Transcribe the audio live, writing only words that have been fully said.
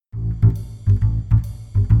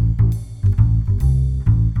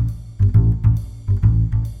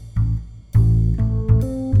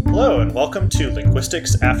and welcome to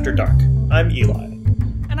Linguistics After Dark. I'm Eli.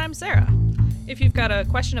 And I'm Sarah. If you've got a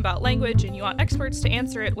question about language and you want experts to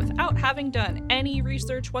answer it without having done any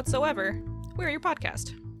research whatsoever, we're your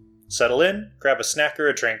podcast. Settle in, grab a snack or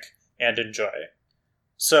a drink, and enjoy.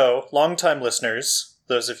 So, longtime listeners,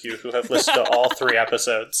 those of you who have listened to all 3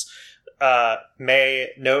 episodes, may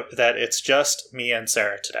note that it's just me and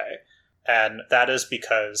Sarah today. And that is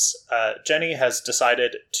because Jenny has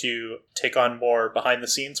decided to take on more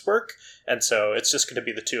behind-the-scenes work, and so it's just going to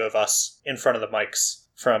be the 2 of us in front of the mics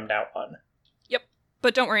from now on. Yep,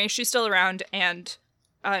 but don't worry, she's still around, and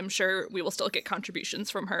I'm sure we will still get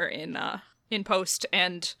contributions from her in post,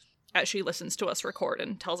 and as she listens to us record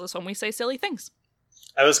and tells us when we say silly things.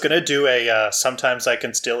 I was going to do a sometimes I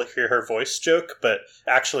can still hear her voice joke, but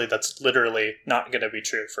actually that's literally not going to be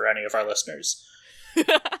true for any of our listeners.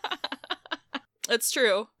 It's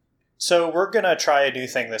true. So we're going to try a new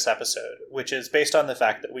thing this episode, which is based on the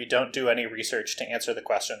fact that we don't do any research to answer the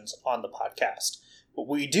questions on the podcast. But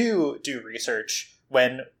we do research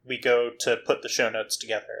when we go to put the show notes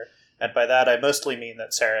together. And by that, I mostly mean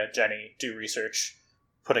that Sarah and Jenny do research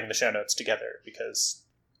putting the show notes together because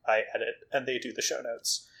I edit and they do the show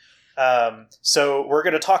notes. So we're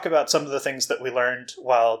going to talk about some of the things that we learned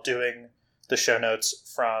while doing the show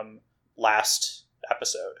notes from last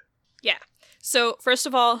episode. Yeah. So, first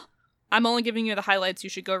of all, I'm only giving you the highlights.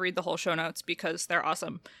 You should go read the whole show notes because they're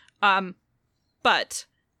awesome. But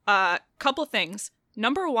couple things.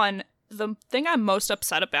 Number one, the thing I'm most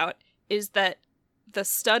upset about is that the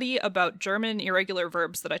study about German irregular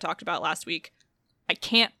verbs that I talked about last week, I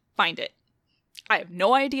can't find it. I have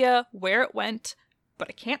no idea where it went, but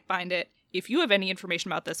I can't find it. If you have any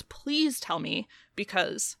information about this, please tell me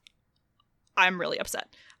because I'm really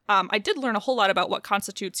upset. I did learn a whole lot about what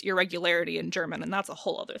constitutes irregularity in German, and that's a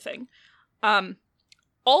whole other thing.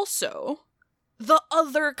 Also, the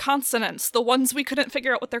other consonants, the ones we couldn't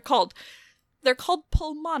figure out what they're called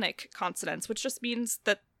pulmonic consonants, which just means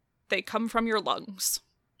that they come from your lungs.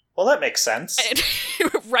 Well, that makes sense.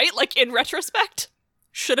 Right? Like, in retrospect,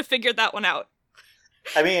 should have figured that one out.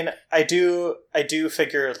 I mean, I do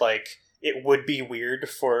figure, like, it would be weird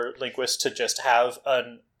for linguists to just have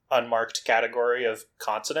an unmarked category of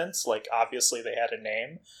consonants. Like, obviously they had a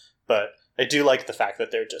name, but I do like the fact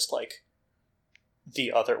that they're just like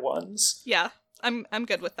the other ones. Yeah, I'm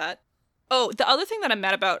good with that. Oh, the other thing that I'm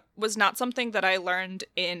mad about was not something that I learned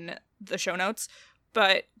in the show notes,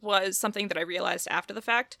 but was something that I realized after the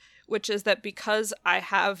fact, which is that because I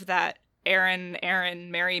have that Aaron,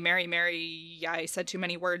 Mary, I said too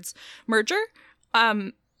many words, merger,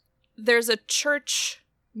 there's a church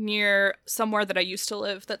near somewhere that I used to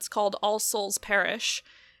live that's called All Souls Parish.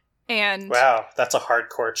 And wow, that's a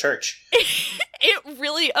hardcore church. It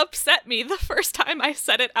really upset me the first time I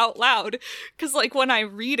said it out loud. Because, like, when I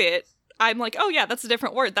read it, I'm like, oh yeah, that's a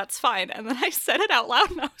different word, that's fine. And then I said it out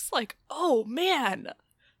loud and I was like, oh man,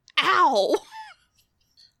 ow.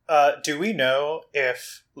 Do we know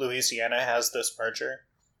if Louisiana has this merger?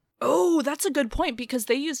 Oh, that's a good point because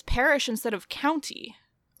they use parish instead of county.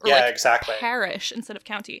 Or yeah, like exactly. Parish instead of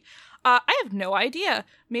county. I have no idea.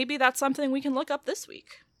 Maybe that's something we can look up this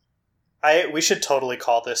week. We should totally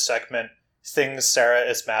call this segment Things Sarah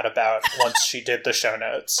is Mad About once she did the show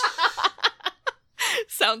notes.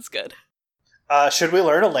 Sounds good. Should we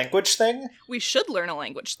learn a language thing? We should learn a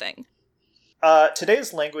language thing.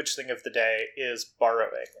 Today's language thing of the day is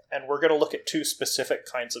borrowing, and we're going to look at 2 specific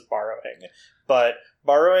kinds of borrowing. But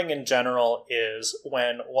borrowing in general is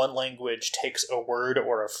when one language takes a word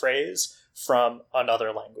or a phrase from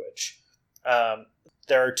another language.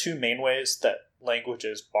 There are 2 main ways that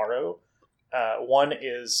languages borrow. One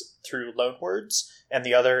is through loanwords, and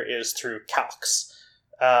the other is through calques.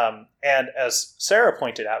 And as Sarah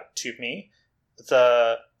pointed out to me,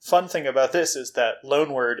 the fun thing about this is that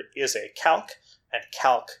loanword is a calque, and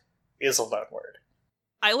calque is a loanword.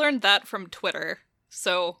 I learned that from Twitter,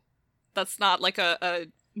 so that's not like a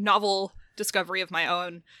novel discovery of my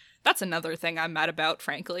own. That's another thing I'm mad about,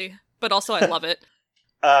 frankly. But also I love it.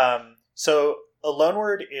 So a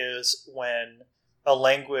loanword is when a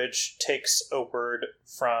language takes a word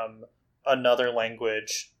from another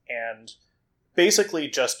language and basically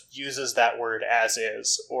just uses that word as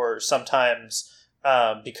is, or sometimes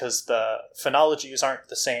because the phonologies aren't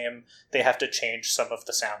the same, they have to change some of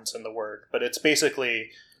the sounds in the word. But it's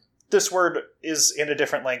basically, this word is in a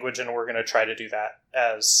different language and we're going to try to do that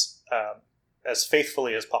as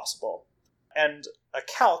faithfully as possible. And a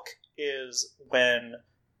calque is when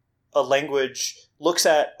a language looks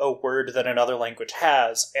at a word that another language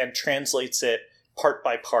has and translates it part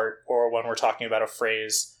by part, or when we're talking about a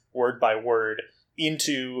phrase, word by word,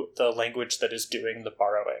 into the language that is doing the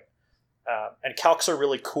borrowing. And calcs are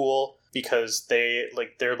really cool because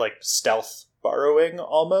they're like stealth borrowing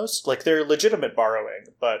almost. Like they're legitimate borrowing,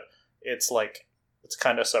 but it's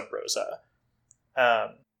kind of sub rosa.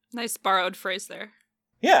 Nice borrowed phrase there.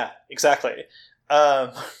 Yeah, exactly.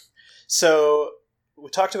 So we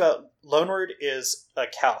talked about loanword is a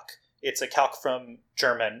calc. It's a calc from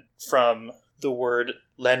German, from the word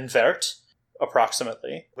Lehnwert,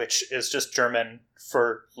 approximately, which is just German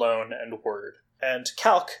for loan and word. And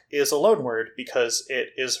calc is a loanword because it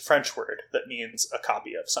is a French word that means a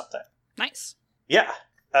copy of something. Nice. Yeah.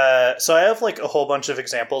 So I have like a whole bunch of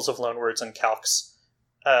examples of loanwords and calcs,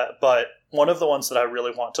 but one of the ones that I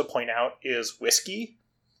really want to point out is whiskey,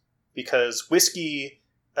 because whiskey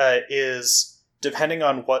is, depending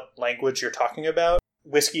on what language you're talking about,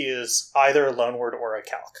 whiskey is either a loanword or a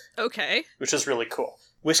calc. Okay. Which is really cool.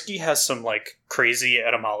 Whiskey has some like crazy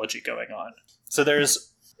etymology going on. So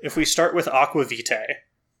there's, if we start with aqua vitae,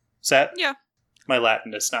 is that? Yeah. My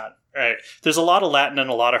Latin is not. All right. There's a lot of Latin and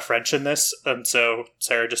a lot of French in this, and so,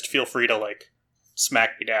 Sarah, just feel free to, like,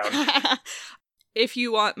 smack me down. If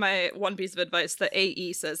you want my one piece of advice, the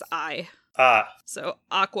AE says I. Ah. So,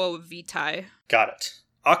 aqua vitae. Got it.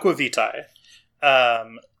 Aqua vitae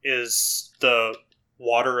is the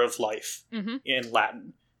water of life in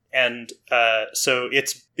Latin. And so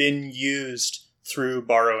it's been used through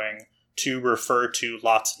borrowing to refer to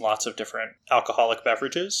lots and lots of different alcoholic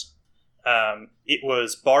beverages. It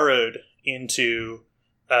was borrowed into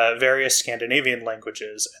various Scandinavian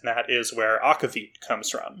languages, and that is where akavit comes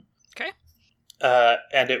from. Okay.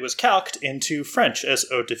 And it was calqued into French as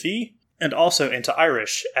eau de vie, and also into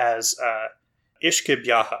Irish as ishke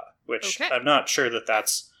biaha, which I'm not sure that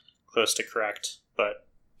that's close to correct, but...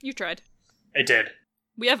 You tried. I did.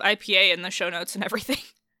 We have IPA in the show notes and everything,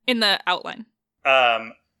 in the outline.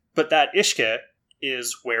 But that ishke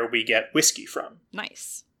is where we get whiskey from.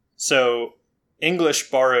 Nice. So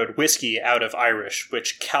English borrowed whiskey out of Irish,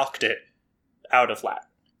 which calqued it out of Latin.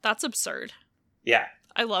 That's absurd. Yeah.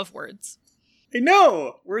 I love words. I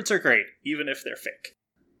know! Words are great, even if they're fake.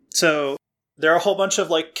 So there are a whole bunch of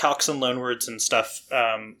like calcs and loanwords and stuff.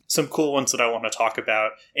 Some cool ones that I want to talk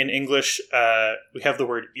about. In English, we have the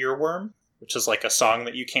word earworm, which is like a song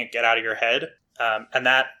that you can't get out of your head. And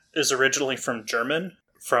that is originally from German,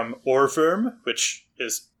 from Ohrwurm, which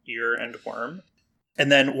is ear and worm.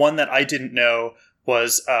 And then one that I didn't know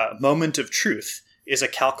was Moment of Truth is a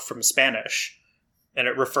calc from Spanish. And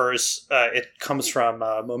it comes from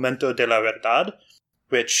Momento de la Verdad,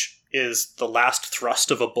 which is the last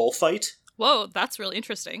thrust of a bullfight. Whoa, that's really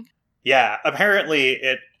interesting. Yeah, apparently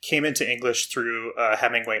it came into English through a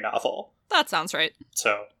Hemingway novel. That sounds right.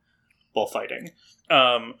 So, bullfighting.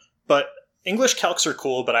 But English calcs are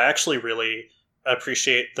cool, but I actually really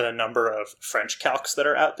appreciate the number of French calcs that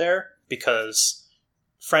are out there, because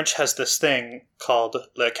French has this thing called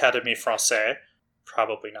l'Académie Française.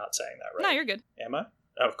 Probably not saying that right. No, you're good. Am I?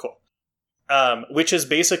 Oh, cool. Which is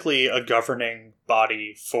basically a governing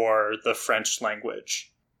body for the French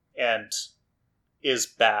language, and is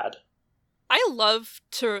bad. I love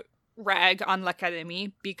to rag on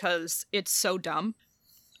l'Académie because it's so dumb.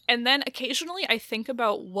 And then occasionally I think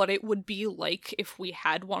about what it would be like if we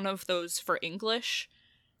had one of those for English.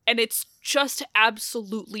 And it's just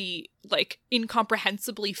absolutely, like,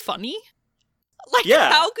 incomprehensibly funny. Like,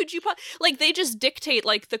 yeah. How could you... like, they just dictate,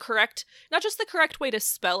 like, the correct... not just the correct way to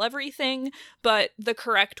spell everything, but the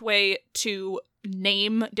correct way to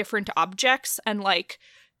name different objects. And, like,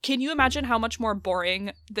 can you imagine how much more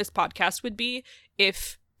boring this podcast would be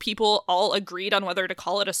if people all agreed on whether to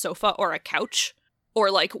call it a sofa or a couch? Or,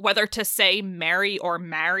 like, whether to say Mary or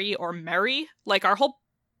marry or Mary? Like, our whole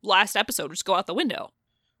last episode would just go out the window.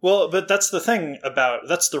 Well, but that's the thing about...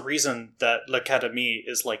 that's the reason that l'Académie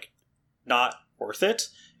is, like, not worth it,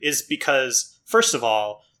 is because, first of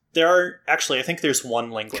all, there are... actually, I think there's one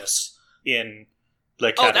linguist in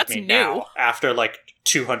l'Académie now, after, like,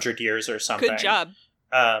 200 years or something. Good job.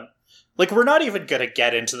 Like, we're not even gonna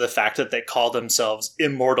get into the fact that they call themselves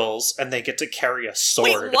immortals and they get to carry a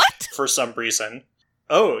sword. Wait, what? For some reason.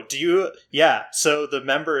 Oh, do you... yeah, so the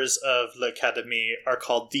members of l'Académie are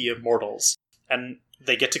called the Immortals, and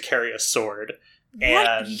they get to carry a sword.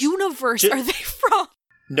 What universe are they from?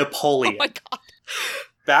 Napoleon. Oh my god.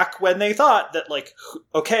 Back when they thought that, like,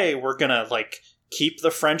 okay, we're gonna, like, keep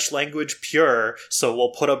the French language pure, so we'll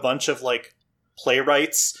put a bunch of, like,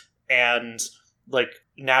 playwrights and, like,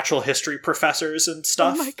 natural history professors and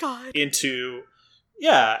stuff into...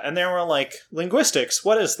 yeah, and they were like, linguistics,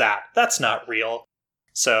 what is that? That's not real.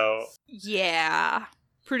 So... yeah.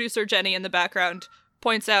 Producer Jenny in the background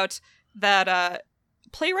points out that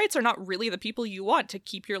playwrights are not really the people you want to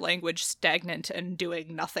keep your language stagnant and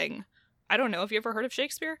doing nothing. I don't know. Have you ever heard of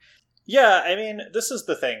Shakespeare? Yeah, I mean, this is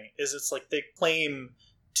the thing, is it's like they claim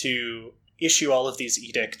to issue all of these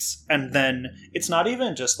edicts, and then it's not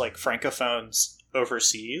even just like francophones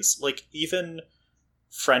overseas. Like, even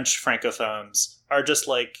French francophones are just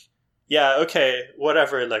like, yeah, okay,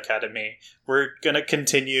 whatever, l'Académie. We're gonna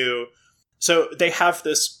continue. So they have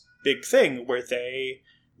this big thing where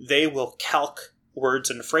they will calc words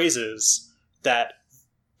and phrases that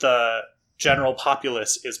the general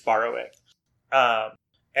populace is borrowing.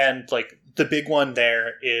 And, like, the big one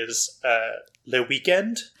there is Le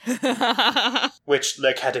Weekend, which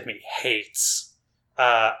l'Académie hates.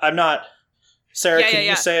 I'm not... Sarah, can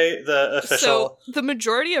you say the official... So, the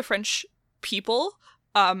majority of French people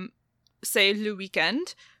say Le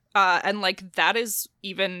Weekend, and, like, that is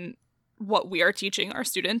even what we are teaching our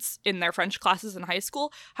students in their French classes in high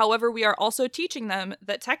school. However, we are also teaching them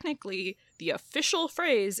that technically the official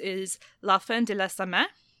phrase is la fin de la semaine,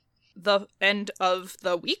 the end of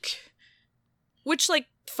the week, which, like,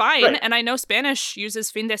 fine. Right. And I know Spanish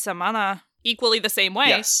uses fin de semana equally the same way.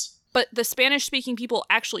 Yes. But the Spanish-speaking people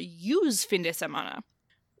actually use fin de semana,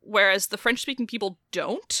 whereas the French-speaking people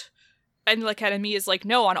don't. And l'Académie is like,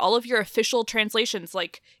 no, on all of your official translations,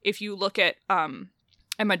 like, if you look at, I'm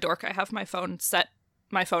a dork, I have my phone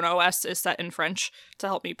OS is set in French to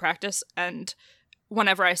help me practice, and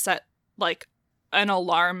whenever I set, like, an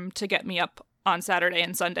alarm to get me up on Saturday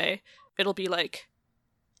and Sunday, it'll be like,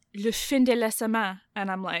 le fin de la semaine,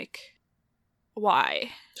 and I'm like,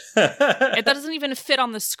 why? It doesn't even fit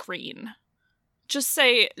on the screen. Just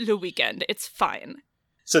say le weekend, it's fine.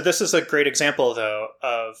 So this is a great example, though,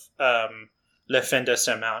 of le fin de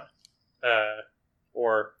semaine,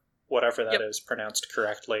 or whatever that is pronounced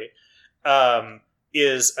correctly,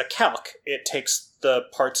 is a calc. It takes the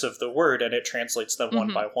parts of the word and it translates them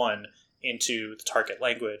one by one into the target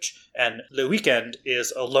language. And le weekend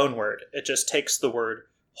is a loan word. It just takes the word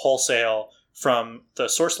wholesale from the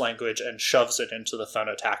source language and shoves it into the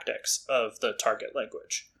phonotactics of the target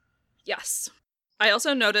language. Yes. I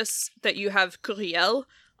also notice that you have courriel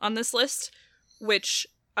on this list, which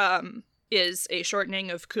is a shortening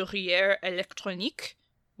of courrier électronique,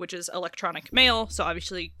 which is electronic mail. So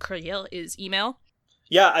obviously courriel is email.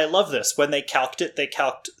 Yeah, I love this. When they calced it, they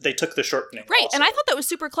took the shortening. Right, also. And I thought that was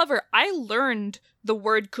super clever. I learned the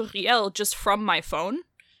word courriel just from my phone,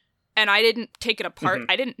 and I didn't take it apart.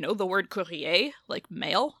 I didn't know the word courrier, like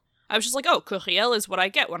mail. I was just like, oh, courriel is what I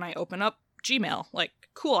get when I open up Gmail. Like,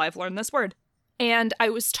 cool, I've learned this word. And I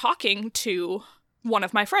was talking to one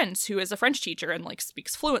of my friends who is a French teacher and, like,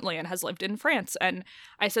 speaks fluently and has lived in France. And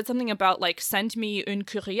I said something about, like, send me un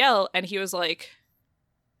courriel, and he was like,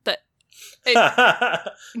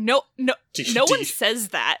 no one says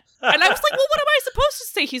that. And I was like, well, what am I supposed to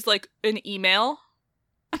say? He's like, an email.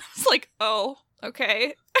 And I was like, oh,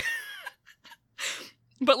 okay.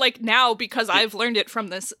 But, like, now, because I've learned it from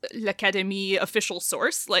this l'Académie official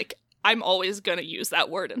source, like, I'm always gonna use that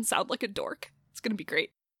word and sound like a dork. It's gonna be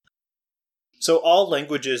great. So all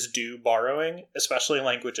languages do borrowing, especially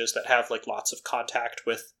languages that have, like, lots of contact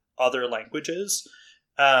with other languages.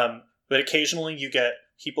 But occasionally you get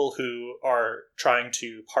people who are trying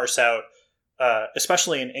to parse out,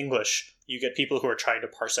 especially in English, you get people who are trying to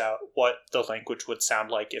parse out what the language would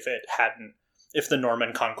sound like if the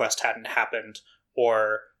Norman conquest hadn't happened,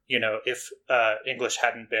 or, you know, if English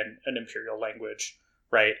hadn't been an imperial language,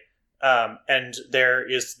 right? And there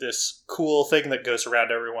is this cool thing that goes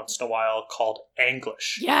around every once in a while called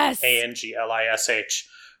Anglish. Yes! Anglish.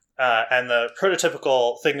 And the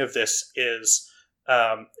prototypical thing of this is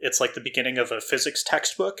it's like the beginning of a physics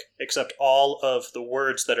textbook, except all of the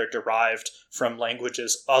words that are derived from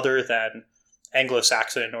languages other than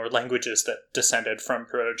Anglo-Saxon or languages that descended from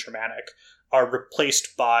Proto-Germanic are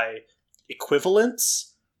replaced by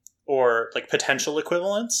equivalents or, like, potential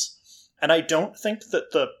equivalents. And I don't think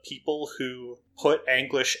that the people who put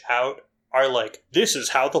Anglish out are like, this is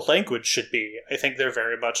how the language should be. I think they're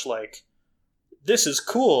very much like, this is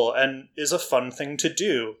cool and is a fun thing to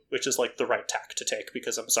do, which is, like, the right tack to take,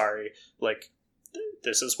 because I'm sorry, like,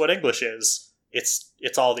 this is what English is.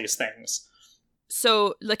 It's all these things.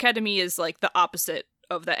 So l'Académie is, like, the opposite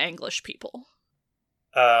of the English people.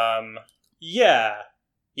 Yeah.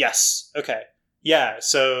 Yes. Okay. Yeah,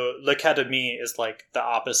 so l'Académie is, like, the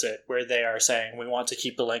opposite, where they are saying we want to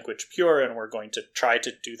keep the language pure and we're going to try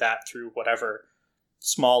to do that through whatever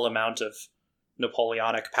small amount of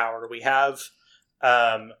Napoleonic power we have.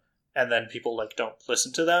 And then people, like, don't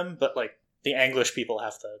listen to them, but, like, the English people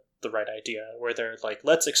have the right idea, where they're like,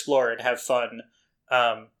 let's explore and have fun.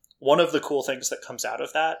 One of the cool things that comes out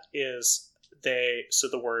of that is so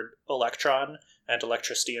the word electron and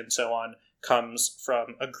electricity and so on comes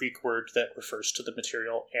from a Greek word that refers to the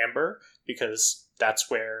material amber, because that's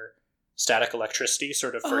where static electricity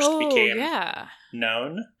sort of first became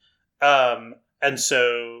known. And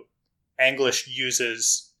so English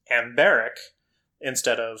uses amberic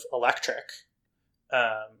instead of electric.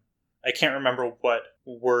 I can't remember what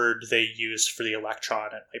word they used for the electron.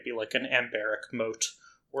 It might be like an amberic mote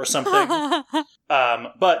or something.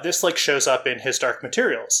 But this like shows up in His Dark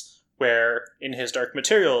Materials, where in His Dark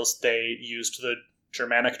Materials they used the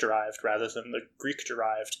Germanic derived rather than the Greek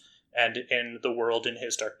derived. And in The World in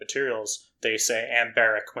His Dark Materials, they say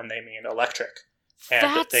amberic when they mean electric. And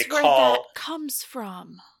That's they where call, that comes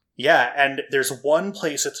from. Yeah, and there's one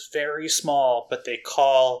place it's very small, but they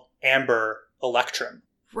call amber electrum.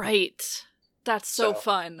 Right. That's so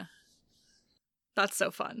fun. That's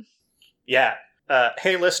so fun. Yeah.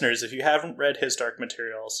 Hey, listeners, if you haven't read His Dark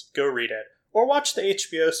Materials, go read it. Or watch the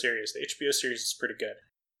HBO series. The HBO series is pretty good.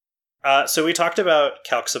 So we talked about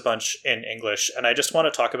calcs a bunch in English, and I just want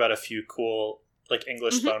to talk about a few cool like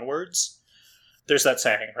English loan words. There's that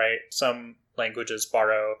saying, right? Some languages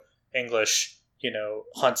borrow English,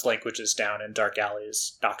 hunts languages down in dark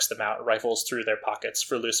alleys, knocks them out, rifles through their pockets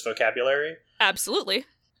for loose vocabulary. Absolutely.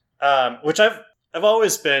 Which I've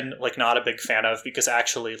always been like not a big fan of, because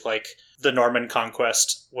actually like the Norman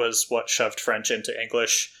conquest was what shoved French into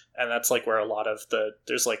English, and that's like where a lot of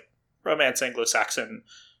there's like Romance Anglo-Saxon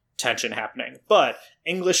tension happening. But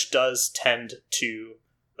English does tend to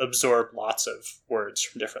absorb lots of words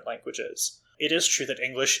from different languages. It is true that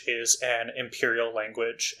English is an imperial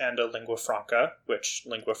language and a lingua franca, which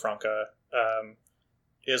lingua franca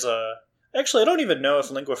is a... Actually, I don't even know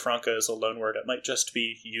if lingua franca is a loanword. It might just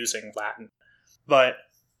be using Latin. But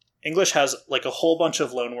English has like a whole bunch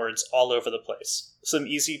of loanwords all over the place. Some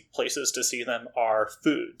easy places to see them are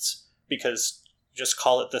foods, because you just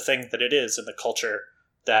call it the thing that it is in the culture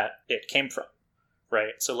that it came from,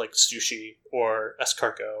 right? So like sushi or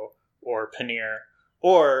escargot or paneer.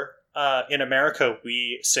 Or in America,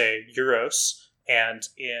 we say gyros, and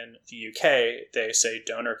in the UK, they say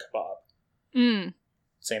doner kebab.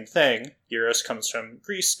 Same thing. Gyros comes from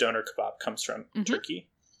Greece, doner kebab comes from Turkey.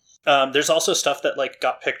 There's also stuff that like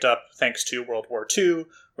got picked up thanks to World War II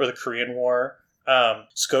or the Korean War.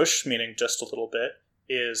 Skosh, meaning just a little bit,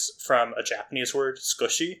 is from a Japanese word,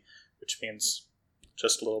 skoshi, which means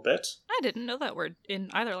just a little bit. I didn't know that word in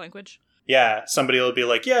either language. Yeah, somebody will be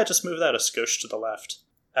like, yeah, just move that a skosh to the left.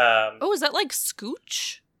 Is that like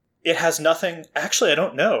scooch? It has nothing... Actually, I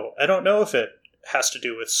don't know. I don't know if it has to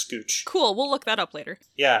do with scooch. Cool, we'll look that up later.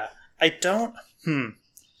 Yeah, I don't...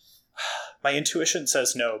 My intuition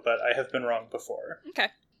says no, but I have been wrong before. Okay.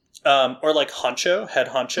 Or like honcho, head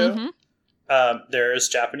honcho. There's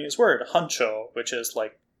Japanese word, honcho, which is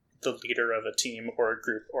like the leader of a team or a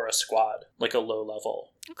group or a squad, like a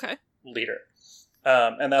low-level leader.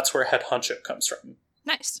 And that's where head honcho comes from.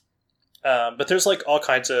 Nice. But there's like all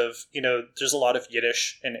kinds of, there's a lot of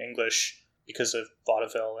Yiddish in English because of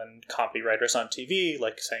vaudeville and copywriters on TV,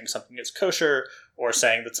 like saying something is kosher, or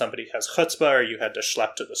saying that somebody has chutzpah, or you had to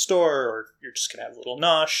schlep to the store, or you're just going to have a little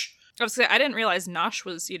nosh. I was gonna say, I didn't realize nosh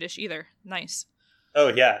was Yiddish either. Nice. Oh,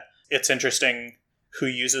 yeah. It's interesting who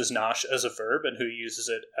uses nosh as a verb and who uses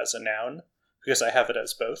it as a noun, because I have it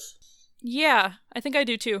as both. Yeah, I think I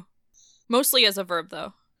do too. Mostly as a verb,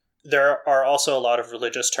 though. There are also a lot of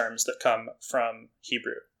religious terms that come from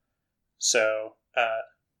Hebrew. So,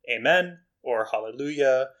 amen, or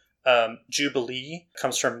hallelujah. Jubilee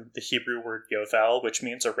comes from the Hebrew word yovel, which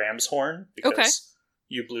means a ram's horn, because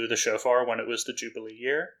you blew the shofar when it was the Jubilee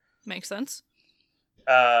year. Makes sense.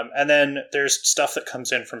 And then there's stuff that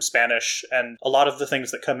comes in from Spanish, and a lot of the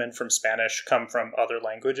things that come in from Spanish come from other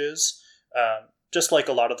languages. Just like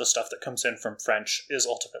a lot of the stuff that comes in from French is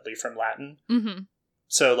ultimately from Latin. Mm-hmm.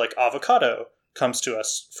 So like avocado comes to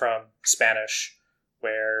us from Spanish,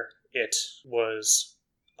 where it was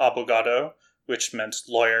abogado, which meant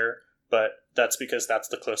lawyer, but that's because that's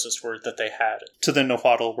the closest word that they had to the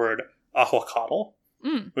Nahuatl word ahuacatl,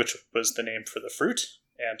 which was the name for the fruit,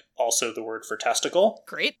 and also the word for testicle.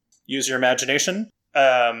 Great. Use your imagination.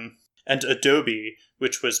 And adobe,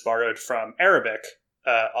 which was borrowed from Arabic,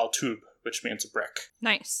 altub, which means brick.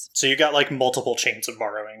 Nice. So you got like multiple chains of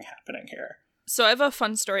borrowing happening here. So I have a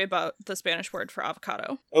fun story about the Spanish word for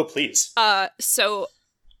avocado. Oh, please. So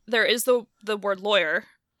there is the word lawyer,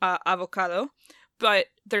 avocado, but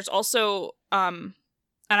there's also, and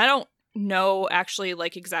I don't know actually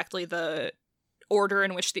like exactly the order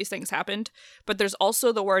in which these things happened, but there's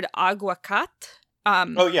also the word aguacat.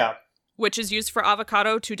 Oh, yeah. Which is used for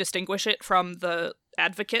avocado to distinguish it from the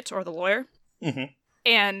advocate or the lawyer.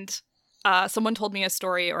 And someone told me a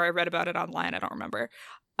story, or I read about it online, I don't remember,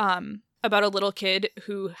 about a little kid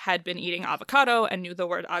who had been eating avocado and knew the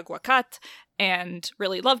word aguacate and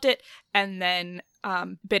really loved it, and then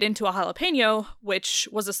bit into a jalapeno, which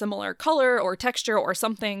was a similar color or texture or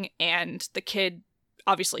something, and the kid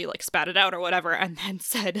obviously like spat it out or whatever, and then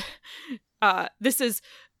said, this is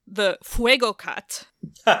the fuego cat,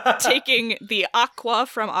 taking the agua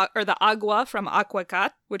from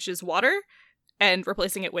aguacate, which is water, and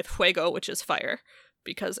replacing it with fuego, which is fire,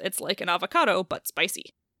 because it's like an avocado but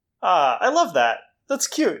spicy. I love that. That's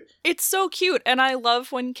cute. It's so cute, and I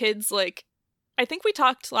love when kids, like, I think we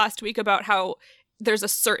talked last week about how there's a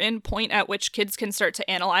certain point at which kids can start to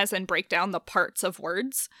analyze and break down the parts of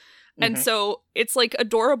words. And so it's, like,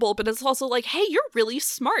 adorable, but it's also like, hey, you're really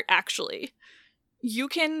smart, actually. You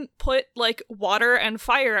can put, like, water and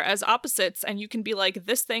fire as opposites, and you can be like,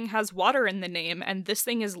 this thing has water in the name, and this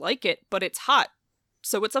thing is like it, but it's hot.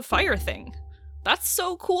 So it's a fire thing. That's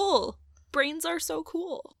so cool. Brains are so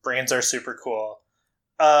cool. Brains are super cool.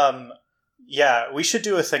 Yeah, we should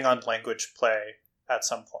do a thing on language play at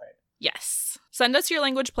some point. Yes. Send us your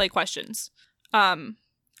language play questions.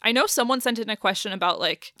 I know someone sent in a question about,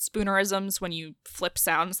 like, spoonerisms when you flip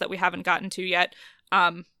sounds that we haven't gotten to yet.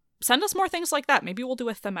 Send us more things like that. Maybe we'll do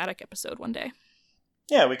a thematic episode one day.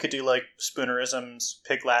 Yeah, we could do, like, spoonerisms,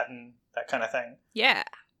 Pig Latin, that kind of thing. Yeah.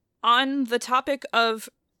 On the topic of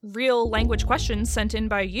real language questions sent in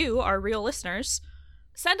by you, our real listeners,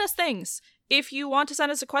 send us things. If you want to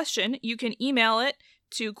send us a question, you can email it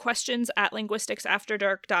to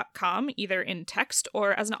questions@linguisticsafterdark.com, either in text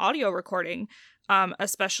or as an audio recording,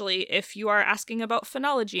 especially if you are asking about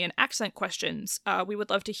phonology and accent questions. We would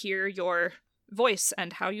love to hear your voice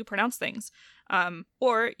and how you pronounce things.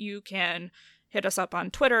 Or you can hit us up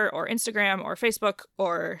on Twitter or Instagram or Facebook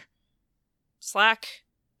or Slack.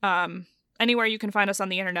 Anywhere you can find us on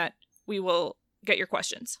the internet, we will get your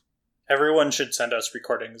questions. Everyone should send us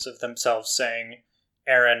recordings of themselves saying,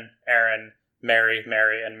 Aaron, Aaron, Mary,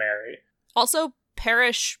 Mary, and Mary. Also,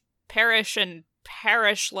 perish, and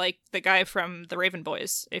perish like the guy from the Raven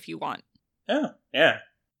Boys, if you want. Oh, yeah.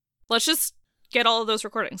 Let's just get all of those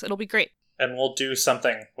recordings. It'll be great. And we'll do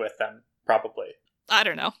something with them, probably. I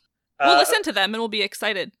don't know. We'll listen to them and we'll be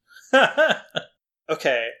excited.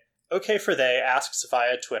 Okay for they asks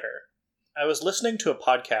via Twitter. I was listening to a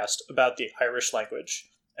podcast about the Irish language,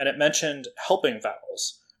 and it mentioned helping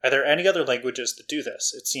vowels. Are there any other languages that do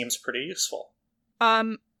this? It seems pretty useful.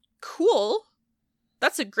 Cool.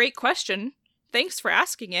 That's a great question. Thanks for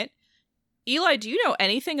asking it. Eli, do you know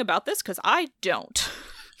anything about this? Because I don't.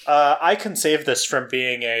 I can save this from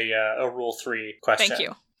being a Rule 3 question. Thank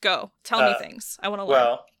you. Go. Tell me things. I want to learn.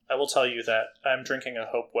 Well, I will tell you that I'm drinking a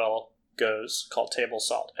Hopewell Goes called Table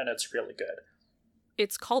Salt, and it's really good.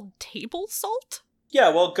 It's called table salt? Yeah,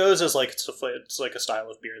 well, Goes is like, it's like a style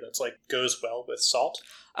of beer that's like goes well with salt.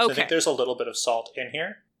 Okay. So I think there's a little bit of salt in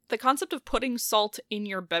here. The concept of putting salt in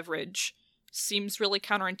your beverage seems really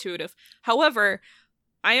counterintuitive. However,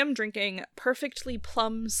 I am drinking Perfectly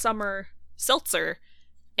Plum Summer Seltzer,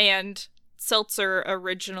 and seltzer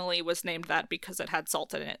originally was named that because it had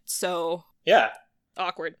salt in it. So yeah,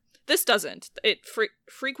 awkward. This doesn't. It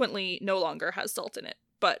frequently no longer has salt in it,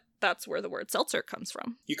 but that's where the word seltzer comes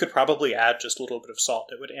from. You could probably add just a little bit of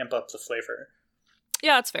salt. It would amp up the flavor.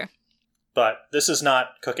 Yeah, that's fair. But this is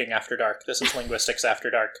not Cooking After Dark. This is Linguistics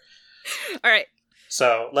After Dark. All right.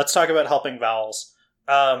 So let's talk about helping vowels.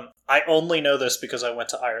 I only know this because I went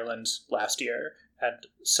to Ireland last year, and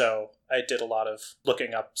so I did a lot of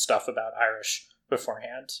looking up stuff about Irish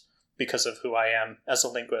beforehand because of who I am as a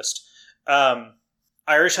linguist.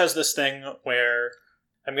 Irish has this thing where,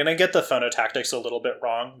 I'm going to get the phonotactics a little bit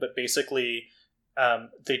wrong, but basically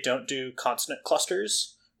they don't do consonant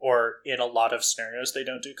clusters, or in a lot of scenarios they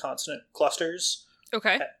don't do consonant clusters.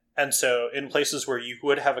 Okay. And so in places where you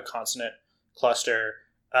would have a consonant cluster,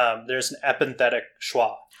 there's an epenthetic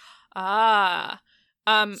schwa.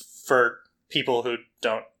 For people who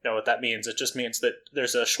don't know what that means, it just means that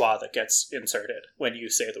there's a schwa that gets inserted when you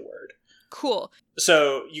say the word. Cool.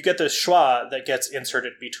 So you get this schwa that gets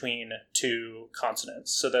inserted between two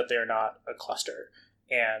consonants so that they're not a cluster.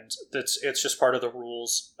 And it's just part of the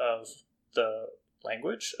rules of the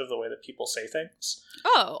language, of the way that people say things.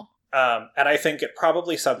 Oh. And I think it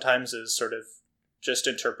probably sometimes is sort of just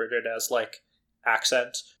interpreted as like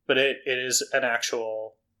accent, but it is an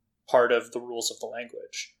actual part of the rules of the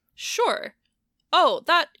language. Sure. Oh,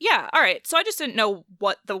 yeah, all right. So I just didn't know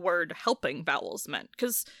what the word helping vowels meant,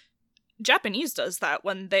 because Japanese does that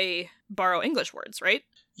when they borrow English words, right?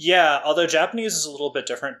 Yeah, although Japanese is a little bit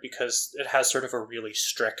different because it has sort of a really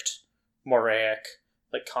strict Moraic,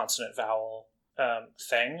 like consonant vowel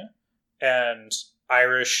thing. And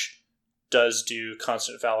Irish does do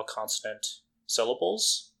consonant, vowel, consonant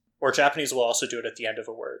syllables, or Japanese will also do it at the end of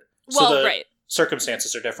a word. Well, so the right.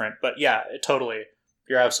 circumstances are different, but yeah, totally.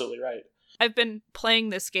 You're absolutely right. I've been playing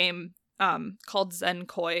this game called Zen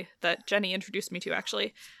Koi that Jenny introduced me to,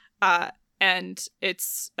 actually. And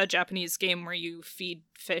it's a Japanese game where you feed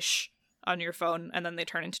fish on your phone and then they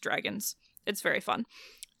turn into dragons. It's very fun.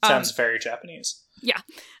 Sounds very Japanese. Yeah.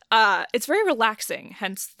 It's very relaxing,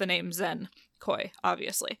 hence the name Zen Koi,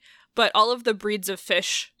 obviously. But all of the breeds of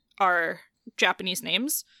fish are Japanese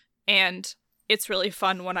names, and it's really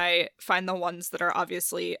fun when I find the ones that are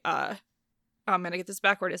obviously, I'm going to get this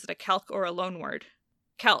backward. Is it a calque or a loanword?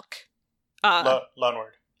 Calque.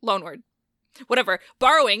 Loanword. Loanword. Whatever.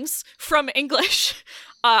 Borrowings from English,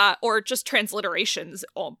 or just transliterations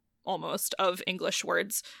almost of English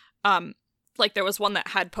words. Like there was one that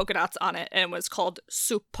had polka dots on it and it was called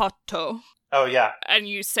Supoto. Oh, yeah. And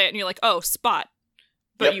you say it and you're like, oh, spot.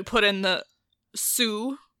 But Yep. you put in the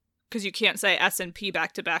su, because you can't say S and P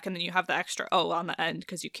back to back, and then you have the extra O on the end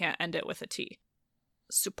because you can't end it with a T.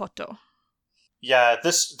 Supoto. Yeah,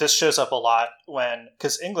 this shows up a lot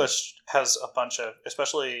because English has a bunch of,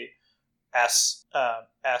 especially S,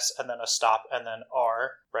 and then a stop, and then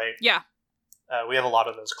R, right? Yeah. We have a lot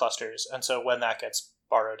of those clusters, and so when that gets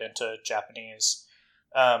borrowed into Japanese,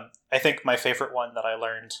 I think my favorite one that I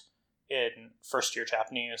learned in first year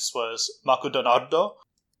Japanese was McDonald's.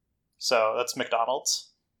 So that's McDonald's.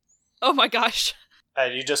 Oh my gosh.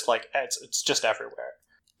 And you just it's just everywhere.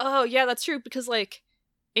 Oh yeah, that's true, because like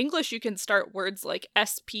English you can start words like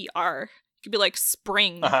SPR. You could be like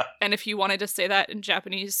spring. Uh-huh. And if you wanted to say that in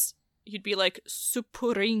Japanese, you'd be like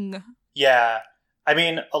supuring. Yeah. I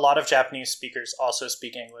mean, a lot of Japanese speakers also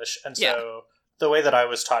speak English, and so the way that I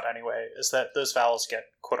was taught anyway is that those vowels get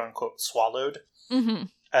quote unquote swallowed. Mm-hmm.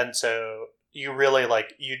 And so you really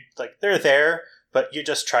they're there, but you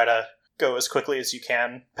just try to go as quickly as you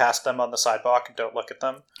can past them on the sidewalk and don't look at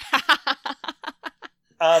them.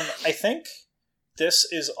 I think this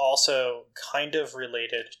is also kind of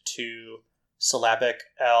related to syllabic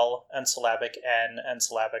L and syllabic N and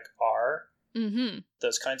syllabic R. Mm-hmm.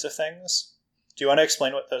 Those kinds of things. Do you want to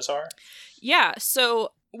explain what those are? Yeah,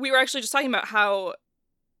 so we were actually just talking about how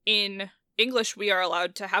in English we are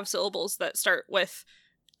allowed to have syllables that start with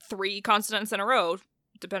 3 consonants in a row,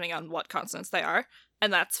 depending on what consonants they are,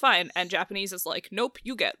 and that's fine. And Japanese is like, nope,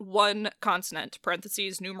 you get 1 consonant,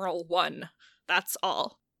 parentheses, numeral 1. That's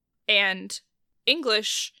all. And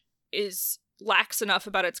English is lax enough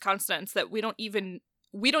about its consonants that we don't even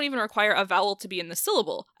require a vowel to be in the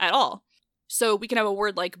syllable at all. So we can have a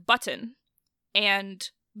word like button, and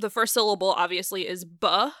the first syllable obviously is b,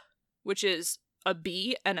 which is a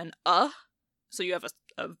b and an So you have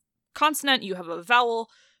a consonant, you have a vowel.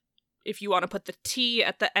 If you want to put the T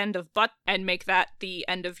at the end of but and make that the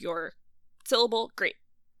end of your syllable, great.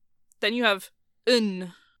 Then you have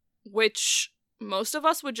n, which most of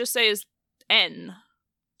us would just say is n.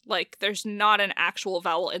 Like, there's not an actual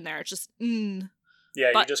vowel in there, it's just n.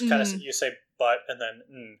 Yeah, but, you just kind of you say but and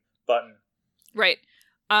then button. Right.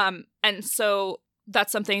 And so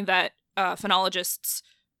that's something that phonologists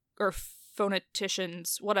or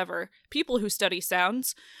phoneticians, whatever, people who study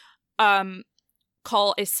sounds,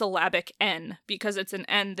 call a syllabic N, because it's an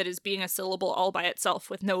N that is being a syllable all by itself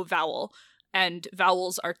with no vowel, and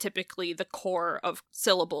vowels are typically the core of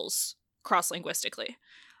syllables cross-linguistically.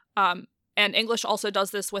 And English also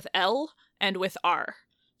does this with L and with R.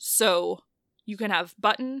 So you can have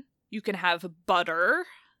button, you can have butter,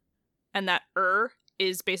 and that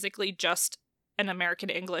is basically just an American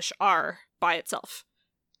English R by itself.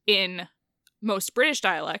 In most British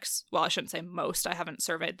dialects, well, I shouldn't say most, I haven't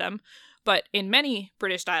surveyed them, but in many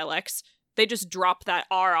British dialects, they just drop that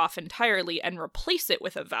R off entirely and replace it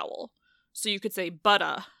with a vowel. So you could say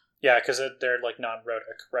butta. Yeah, because they're like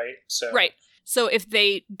non-rhotic, right? So Right. So if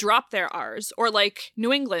they drop their R's, or like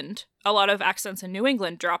New England, a lot of accents in New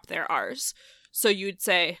England drop their R's. So you'd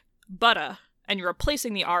say butta, and you're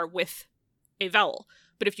replacing the R with a vowel.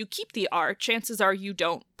 But if you keep the R, chances are you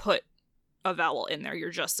don't put a vowel in there,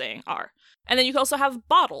 you're just saying R. And then you can also have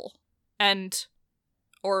bottle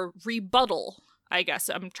or rebuttal, I guess.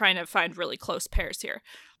 I'm trying to find really close pairs here.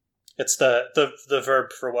 It's the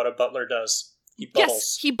verb for what a butler does. He buttles.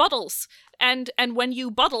 Yes, he buttles. And when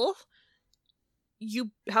you buttle,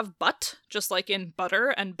 you have but, just like in butter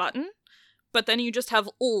and button, but then you just have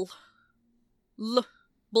bull,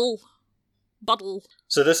 buttle.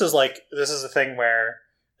 So this is a thing where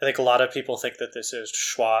I think a lot of people think that this is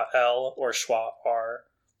schwa L or schwa R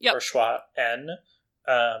or schwa N,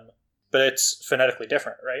 but it's phonetically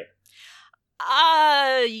different, right?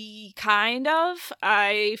 Kind of.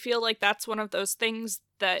 I feel like that's one of those things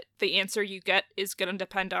that the answer you get is going to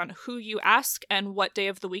depend on who you ask and what day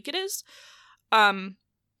of the week it is.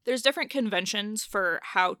 There's different conventions for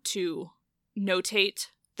how to notate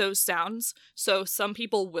those sounds. So some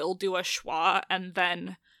people will do a schwa and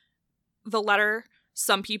then the letter.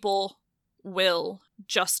 Some people will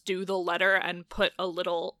just do the letter and put a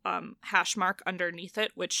little hash mark underneath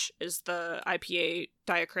it, which is the IPA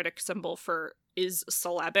diacritic symbol for is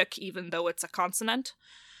syllabic, even though it's a consonant.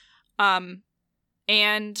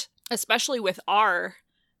 And especially with R,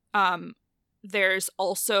 there's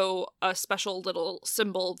also a special little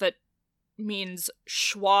symbol that means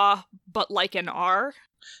schwa, but like an R.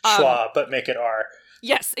 Schwa, but make it R.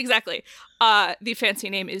 Yes, exactly. The fancy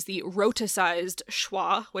name is the roticized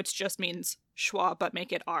schwa, which just means schwa, but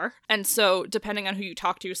make it R. And so, depending on who you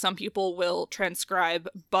talk to, some people will transcribe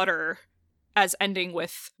butter as ending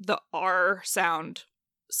with the R sound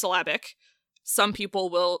syllabic. Some people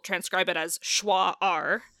will transcribe it as schwa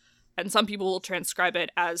R, and some people will transcribe it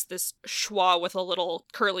as this schwa with a little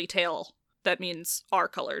curly tail that means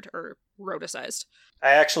R-colored or roticized.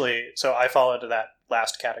 I fall into that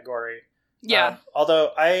last category. Yeah.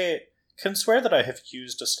 Although I can swear that I have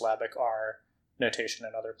used a syllabic R notation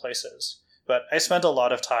in other places. But I spent a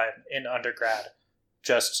lot of time in undergrad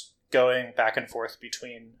just going back and forth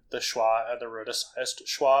between the schwa and the roticized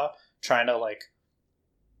schwa, trying to,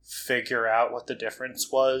 figure out what the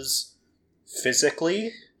difference was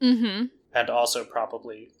physically, Mm-hmm. and also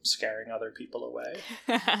probably scaring other people away.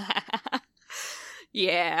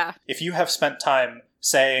 Yeah. If you have spent time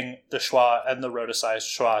saying the schwa and the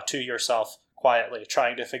roticized schwa to yourself quietly,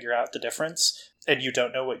 trying to figure out the difference, and you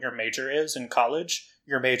don't know what your major is in college,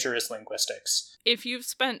 your major is linguistics. If you've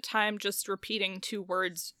spent time just repeating two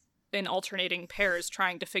words in alternating pairs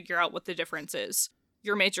trying to figure out what the difference is,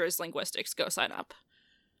 your major is linguistics. Go sign up.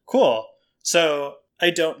 Cool. So I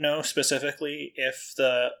don't know specifically if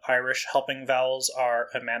the Irish helping vowels are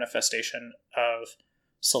a manifestation of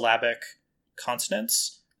syllabic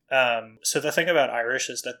consonants. So the thing about Irish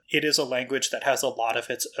is that it is a language that has a lot of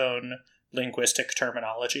its own linguistic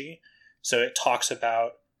terminology. So it talks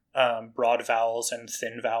about broad vowels and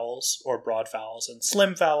thin vowels, or broad vowels and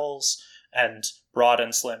slim vowels, and broad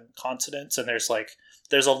and slim consonants. And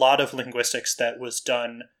there's a lot of linguistics that was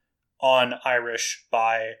done on Irish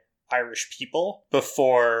by Irish people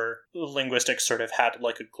before linguistics sort of had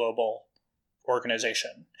a global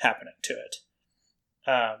organization happening to it.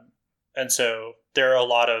 And so there are a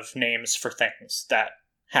lot of names for things that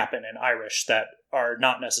happen in Irish that are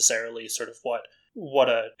not necessarily sort of what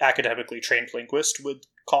a academically trained linguist would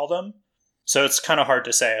call them. So it's kind of hard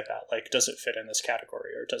to say about, does it fit in this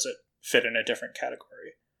category or does it fit in a different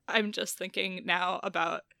category? I'm just thinking now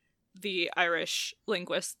about the Irish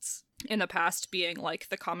linguists in the past being like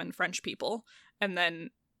the common French people, and then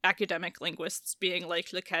academic linguists being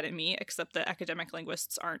like l'Académie, except that academic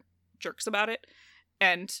linguists aren't jerks about it.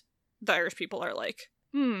 And the Irish people are like,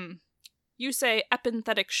 you say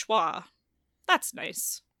epenthetic schwa. That's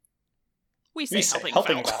nice. We say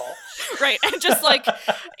helping vowel. Right, and just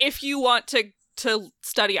if you want to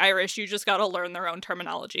study Irish, you just gotta learn their own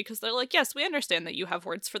terminology, because they're like, yes, we understand that you have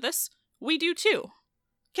words for this. We do too.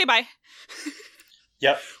 Okay, bye.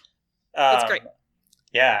 Yep. That's great.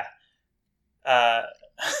 Yeah.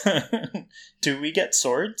 Do we get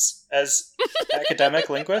swords as academic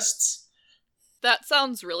linguists? That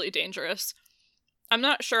sounds really dangerous. I'm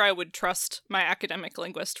not sure I would trust my academic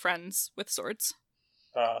linguist friends with swords.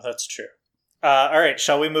 That's true. All right,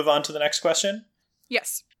 shall we move on to the next question?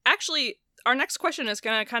 Yes. Actually, our next question is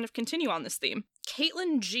going to kind of continue on this theme.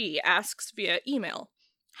 Caitlin G asks via email,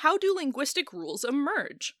 how do linguistic rules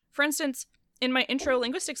emerge? For instance, in my intro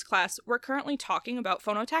linguistics class, we're currently talking about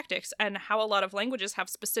phonotactics and how a lot of languages have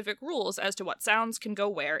specific rules as to what sounds can go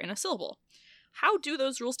where in a syllable. How do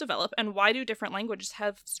those rules develop, and why do different languages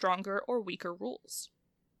have stronger or weaker rules?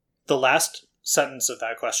 The last sentence of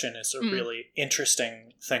that question is a really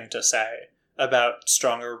interesting thing to say about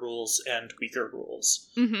stronger rules and weaker rules.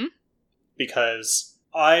 Mm-hmm. Because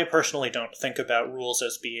I personally don't think about rules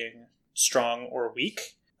as being strong or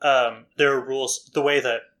weak. There are rules, the way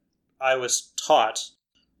that I was taught,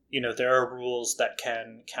 there are rules that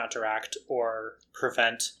can counteract or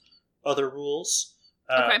prevent other rules.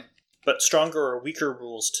 Okay. But stronger or weaker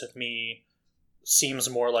rules to me seems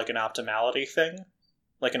more like an optimality thing,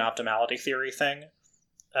 like an optimality theory thing,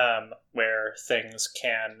 where things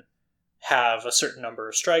can have a certain number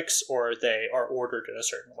of strikes or they are ordered in a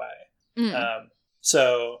certain way.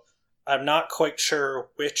 So I'm not quite sure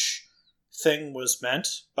which thing was meant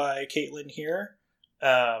by Caitlin here,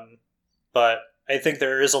 but I think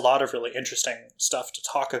there is a lot of really interesting stuff to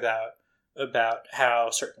talk about how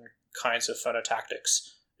certain kinds of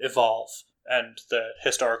phonotactics evolve and the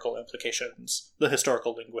historical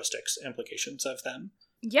linguistics implications of them.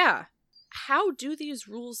 Yeah. How do these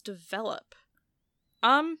rules develop?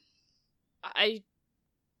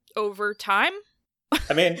 Over time?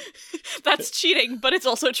 I mean, that's cheating, but it's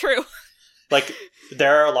also true. Like,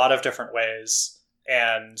 there are a lot of different ways,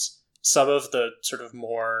 and some of the sort of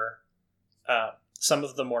more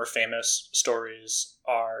famous stories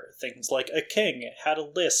are things like a king had a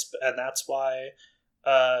lisp, and that's why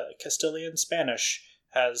Castilian Spanish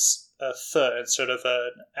has a th instead of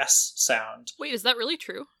an s sound. Wait, is that really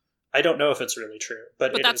true? I don't know if it's really true,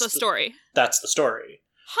 but that's a story. That's the story.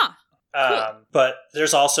 Huh. Cool. But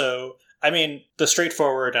there's also, I mean, the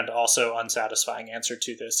straightforward and also unsatisfying answer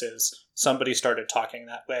to this is somebody started talking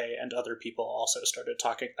that way, and other people also started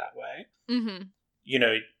talking that way. Mm-hmm. You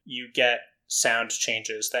know, you get sound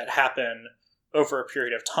changes that happen over a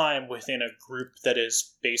period of time within a group that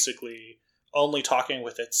is basically only talking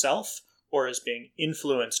with itself or is being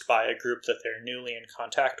influenced by a group that they're newly in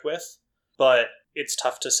contact with. But it's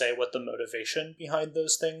tough to say what the motivation behind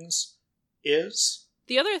those things is.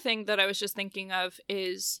 The other thing that I was just thinking of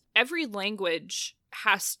is every language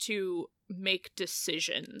has to make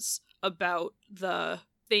decisions about the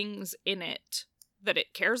things in it that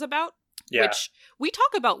it cares about. Yeah. Which we talk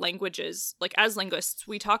about languages, like as linguists,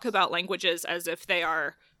 we talk about languages as if they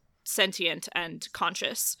are sentient and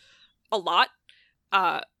conscious a lot,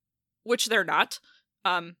 which they're not.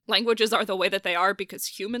 Languages are the way that they are because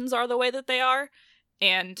humans are the way that they are.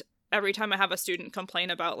 And every time I have a student complain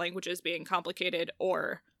about languages being complicated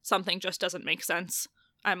or something just doesn't make sense,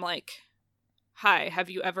 I'm like, hi, have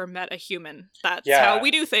you ever met a human? That's how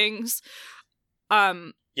we do things.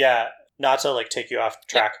 Yeah, not to like take you off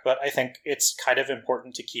track, but I think it's kind of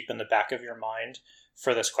important to keep in the back of your mind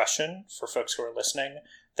for this question, for folks who are listening,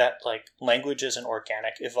 that like language is an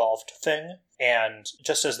organic, evolved thing. And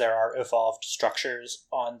just as there are evolved structures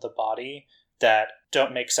on the body that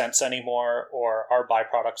don't make sense anymore or are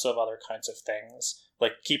byproducts of other kinds of things,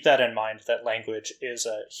 like keep that in mind, that language is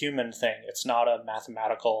a human thing. It's not a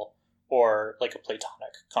mathematical or like a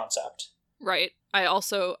Platonic concept. Right.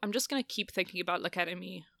 I'm just going to keep thinking about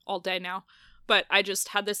l'Académie all day now, but I just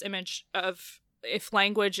had this image of if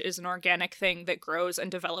language is an organic thing that grows and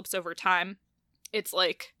develops over time, it's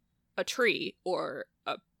like a tree or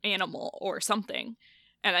an animal or something.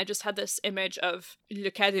 And I just had this image of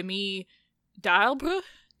l'Académie d'Arbres,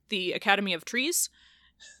 the Academy of Trees,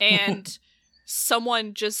 and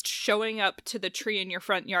someone just showing up to the tree in your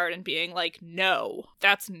front yard and being like, no,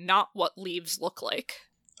 that's not what leaves look like.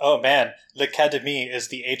 Oh man, l'Académie is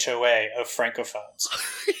the HOA of Francophones.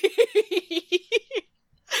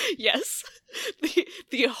 Yes.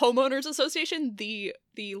 The Homeowners Association, the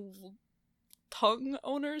Tongue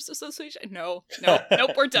Owners Association. Nope,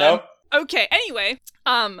 we're done. Nope. Okay, anyway.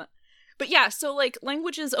 But yeah, so like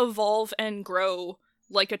languages evolve and grow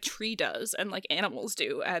like a tree does, and like animals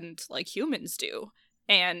do, and like humans do.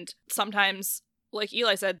 And sometimes, like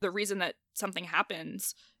Eli said, the reason that something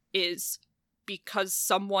happens is because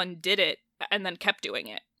someone did it and then kept doing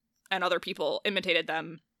it, and other people imitated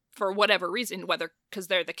them for whatever reason, whether because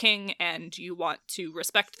they're the king and you want to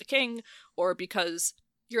respect the king, or because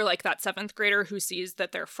you're like that 7th grader who sees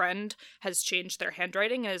that their friend has changed their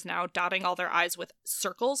handwriting and is now dotting all their I's with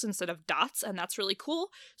circles instead of dots, and that's really cool.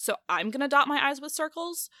 So I'm going to dot my I's with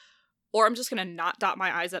circles, or I'm just going to not dot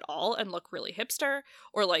my I's at all and look really hipster,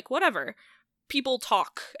 or like whatever. People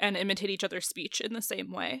talk and imitate each other's speech in the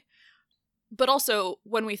same way. But also,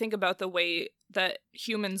 when we think about the way that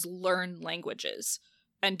humans learn languages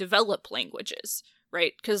and develop languages,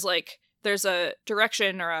 right? Because like there's a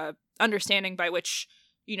direction or a understanding by which,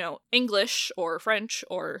 you know, English or French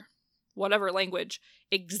or whatever language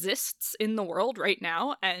exists in the world right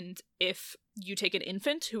now. And if you take an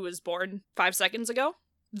infant who was born 5 seconds ago,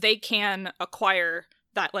 they can acquire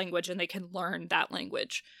that language and they can learn that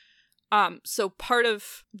language. So part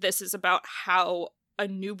of this is about how a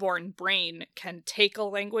newborn brain can take a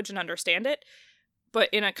language and understand it, but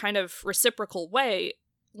in a kind of reciprocal way,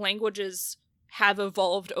 languages have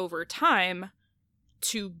evolved over time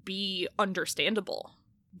to be understandable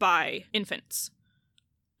by infants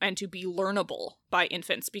and to be learnable by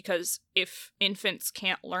infants, because if infants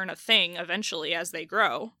can't learn a thing eventually as they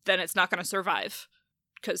grow, then it's not going to survive,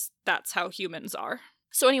 because that's how humans are.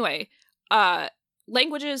 So anyway,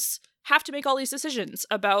 languages have to make all these decisions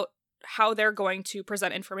about how they're going to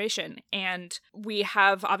present information. And we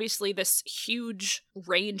have obviously this huge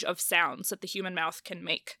range of sounds that the human mouth can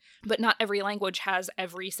make, but not every language has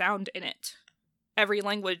every sound in it. every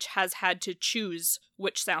language has had to choose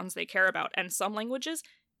which sounds they care about. And some languages,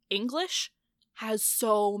 English has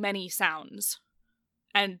so many sounds.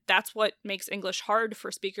 And that's what makes English hard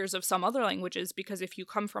for speakers of some other languages, because if you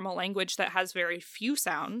come from a language that has very few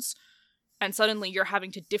sounds, and suddenly you're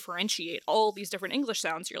having to differentiate all these different English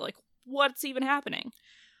sounds, you're like, what's even happening?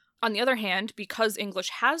 On the other hand, because English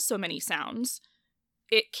has so many sounds,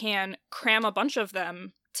 it can cram a bunch of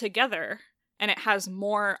them together, and it has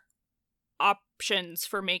more options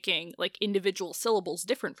for making like individual syllables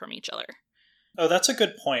different from each other. Oh, that's a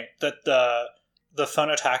good point, that the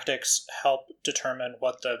phonotactics help determine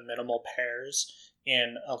what the minimal pairs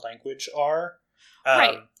in a language are.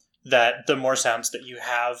 Right. That the more sounds that you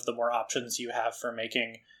have, the more options you have for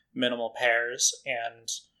making minimal pairs. And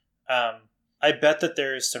I bet that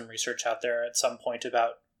there is some research out there at some point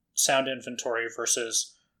about sound inventory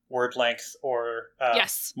versus word length or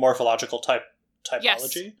Yes. morphological typology.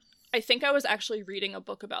 Yes. I think I was actually reading a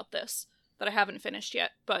book about this that I haven't finished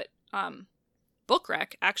yet, but book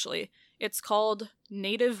rec, actually. It's called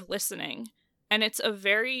Native Listening, and it's a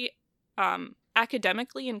very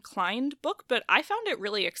academically inclined book, but I found it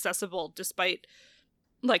really accessible despite,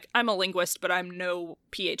 like, I'm a linguist, but I'm no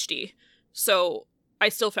PhD, so I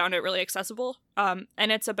still found it really accessible. And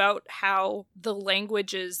it's about how the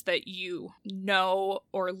languages that you know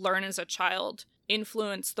or learn as a child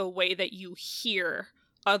influence the way that you hear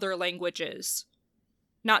other languages.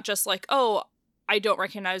 Not just like, oh, I don't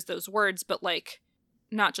recognize those words, but like,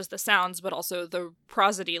 not just the sounds, but also the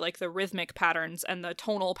prosody, like the rhythmic patterns and the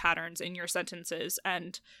tonal patterns in your sentences,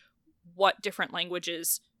 and what different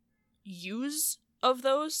languages use of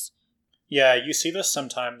those. Yeah, you see this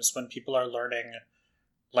sometimes when people are learning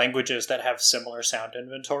languages that have similar sound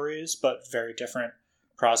inventories, but very different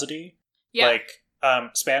prosody. Yeah. Like,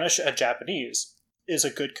 Spanish and Japanese is a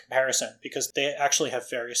good comparison because they actually have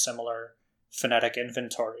very similar phonetic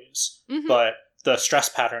inventories, Mm-hmm. but the stress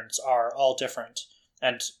patterns are all different.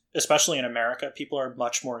 And especially in America, people are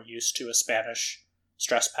much more used to a Spanish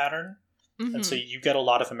stress pattern. Mm-hmm. And so you get a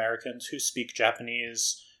lot of Americans who speak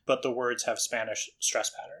Japanese, but the words have Spanish stress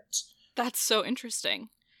patterns. That's so interesting.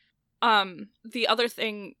 The other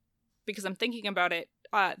thing, because I'm thinking about it,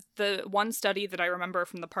 the one study that I remember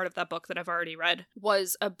from the part of that book that I've already read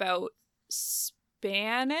was about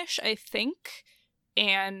Spanish, I think,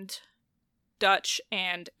 and Dutch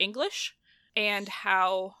and English, and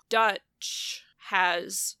how Dutch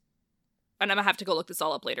has, and I'm gonna have to go look this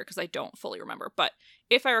all up later because I don't fully remember, but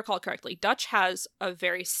if I recall correctly, Dutch has a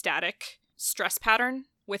very static stress pattern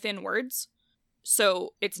within words,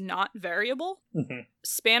 so it's not variable. Mm-hmm.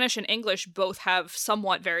 Spanish and English both have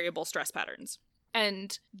somewhat variable stress patterns.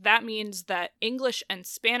 And that means that English and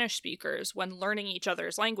Spanish speakers, when learning each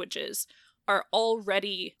other's languages, are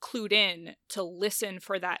already clued in to listen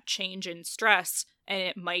for that change in stress, and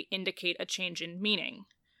it might indicate a change in meaning.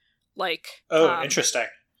 Like, interesting.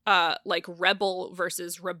 Like rebel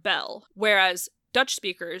versus rebel. Whereas Dutch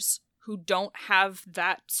speakers who don't have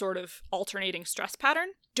that sort of alternating stress pattern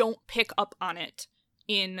don't pick up on it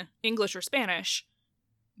in English or Spanish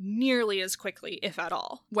nearly as quickly, if at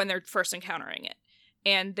all, when they're first encountering it.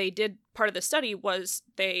 And they did, part of the study was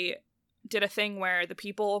they did a thing where the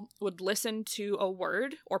people would listen to a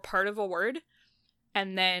word or part of a word,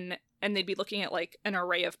 and they'd be looking at like an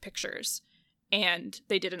array of pictures. And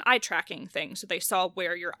they did an eye tracking thing, so they saw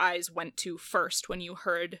where your eyes went to first when you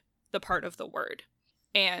heard the part of the word.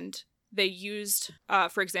 And they used,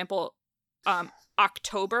 for example,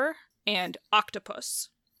 October and octopus,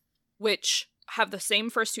 which have the same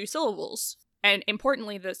first two syllables, and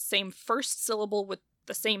importantly, the same first syllable with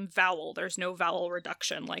the same vowel. There's no vowel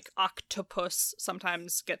reduction, like octopus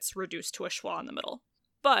sometimes gets reduced to a schwa in the middle.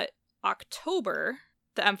 But October,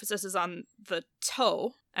 the emphasis is on the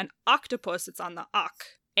toe, and octopus, it's on the ok.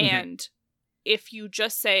 Mm-hmm. And if you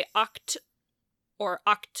just say oct or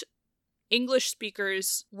oct, English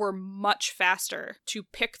speakers were much faster to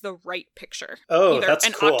pick the right picture. Oh, either that's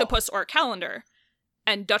an cool. octopus or a calendar.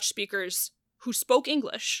 And Dutch speakers who spoke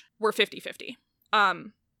English were 50-50.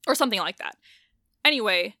 Or something like that.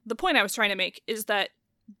 Anyway, the point I was trying to make is that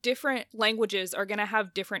different languages are going to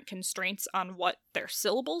have different constraints on what their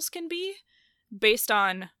syllables can be based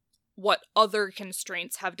on what other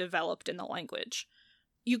constraints have developed in the language.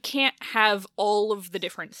 You can't have all of the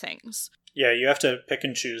different things. Yeah, you have to pick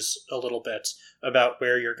and choose a little bit about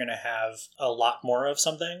where you're going to have a lot more of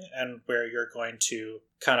something and where you're going to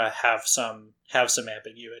kind of have some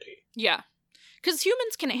ambiguity. Yeah. Because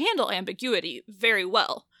humans can handle ambiguity very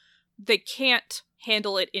well. They can't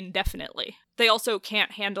handle it indefinitely. They also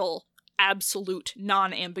can't handle absolute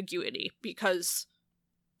non-ambiguity because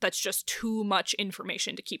that's just too much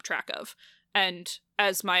information to keep track of. And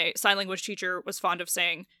as my sign language teacher was fond of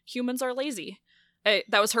saying, humans are lazy.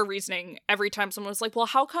 That was her reasoning every time someone was like, well,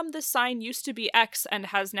 how come this sign used to be X and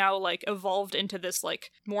has now, like, evolved into this,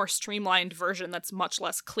 like, more streamlined version that's much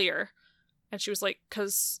less clear? And she was like,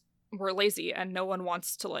 because we're lazy and no one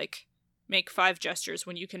wants to, like, make 5 gestures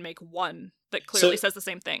when you can make one that clearly says the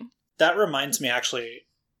same thing. That reminds me, actually,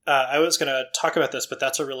 I was going to talk about this, but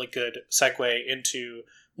that's a really good segue into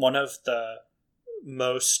one of the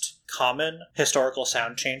most common historical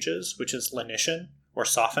sound changes, which is lenition or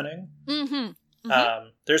softening. Mm-hmm. Mm-hmm.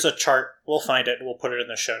 There's a chart, we'll find it, we'll put it in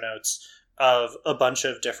the show notes, of a bunch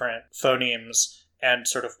of different phonemes and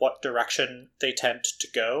sort of what direction they tend to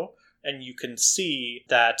go. And you can see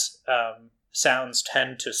that sounds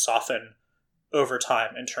tend to soften over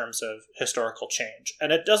time in terms of historical change.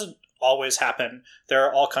 And it doesn't always happen. There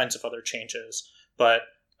are all kinds of other changes. But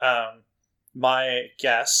my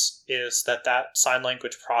guess is that sign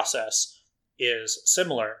language process is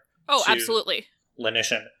similar to absolutely.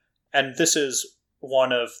 lenition. And this is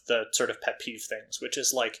one of the sort of pet peeve things, which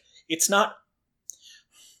is like, it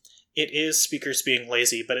is speakers being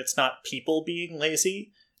lazy, but it's not people being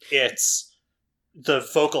lazy. It's the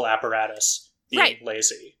vocal apparatus being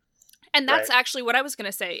lazy. And that's actually what I was going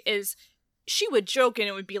to say is she would joke and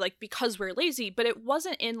it would be like, because we're lazy, but it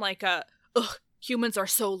wasn't in like a, ugh, humans are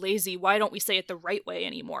so lazy, why don't we say it the right way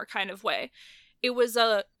anymore kind of way. It was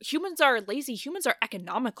humans are lazy, humans are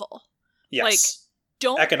economical. Yes. Like,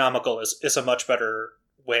 economical is a much better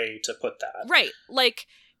way to put that. Right. Like,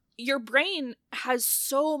 your brain has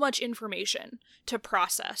so much information to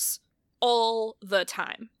process all the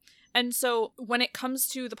time. And so when it comes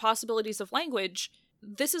to the possibilities of language,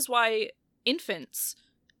 this is why infants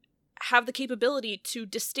have the capability to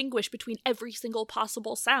distinguish between every single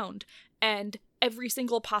possible sound and every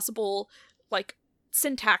single possible, like,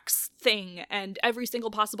 syntax thing and every single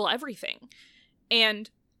possible everything. And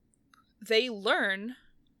they learn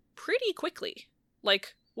pretty quickly,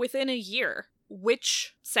 like within a year,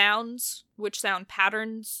 which sound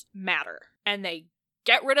patterns matter, and they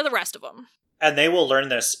get rid of the rest of them. And they will learn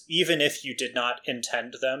this even if you did not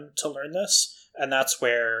intend them to learn this, and that's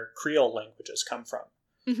where Creole languages come from.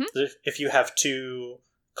 Mm-hmm. If you have two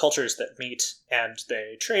cultures that meet and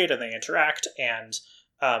they trade and they interact, and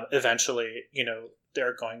eventually,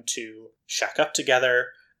 they're going to shack up together.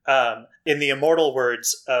 In the immortal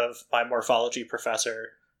words of my morphology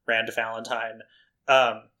professor, Rand Valentine,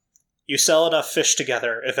 you sell enough fish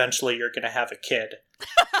together, eventually you're going to have a kid.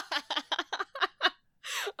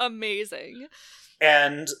 Amazing.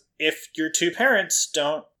 And if your two parents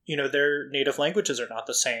don't, their native languages are not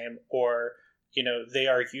the same, or, they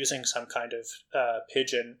are using some kind of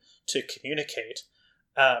pidgin to communicate,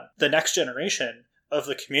 the next generation of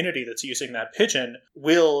the community that's using that pidgin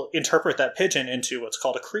will interpret that pidgin into what's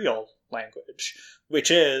called a Creole language, which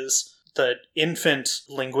is the infant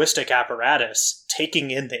linguistic apparatus taking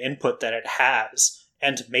in the input that it has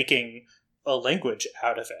and making a language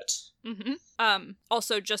out of it. Mm-hmm.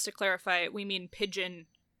 Also, just to clarify, we mean pidgin,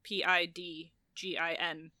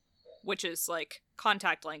 P-I-D-G-I-N, which is like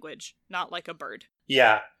contact language, not like a bird.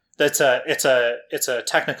 Yeah, it's a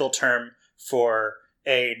technical term for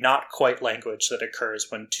a not quite language that occurs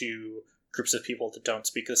when two groups of people that don't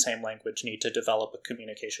speak the same language need to develop a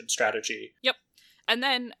communication strategy. Yep. And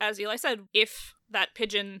then, as Eli said, if that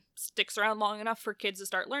pidgin sticks around long enough for kids to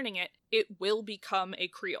start learning it, it will become a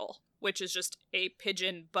Creole, which is just a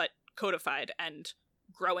pidgin but codified and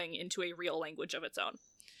growing into a real language of its own.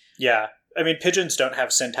 Yeah. I mean, pidgins don't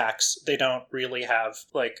have syntax. They don't really have,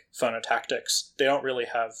 like, phonotactics. They don't really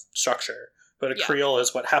have structure. But a Creole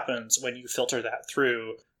is what happens when you filter that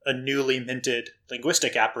through a newly minted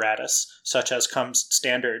linguistic apparatus, such as comes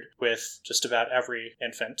standard with just about every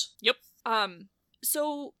infant. Yep.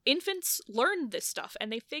 So infants learn this stuff,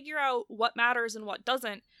 and they figure out what matters and what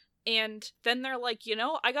doesn't, and then they're like,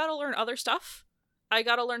 I gotta learn other stuff. I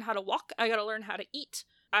gotta learn how to walk. I gotta learn how to eat.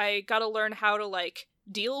 I gotta learn how to, like,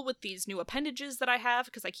 deal with these new appendages that I have,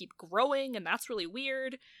 because I keep growing, and that's really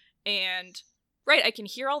weird. And right, I can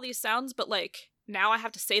hear all these sounds, but, like, now I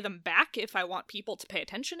have to say them back if I want people to pay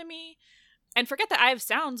attention to me. And forget that I have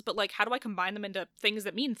sounds, but, like, how do I combine them into things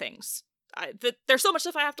that mean things? There's so much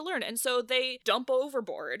stuff I have to learn. And so they dump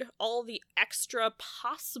overboard all the extra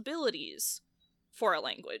possibilities for a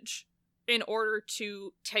language in order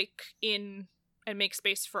to take in and make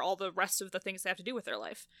space for all the rest of the things they have to do with their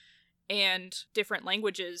life. And different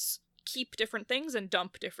languages keep different things and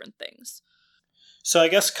dump different things. So I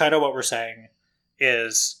guess kind of what we're saying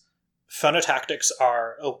is phonotactics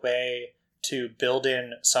are a way to build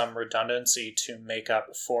in some redundancy to make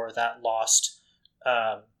up for that lost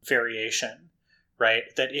variation, right?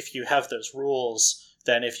 That if you have those rules,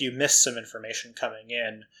 then if you miss some information coming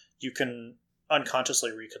in, you can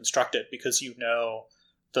unconsciously reconstruct it because you know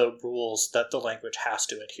the rules that the language has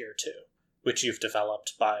to adhere to, which you've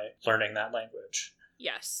developed by learning that language.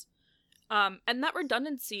 Yes. And that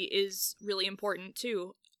redundancy is really important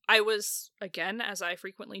too. I was, again, as I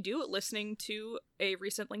frequently do, listening to a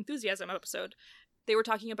recent Lingthusiasm episode. They were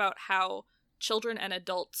talking about how children and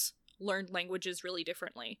adults learn languages really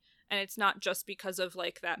differently. And it's not just because of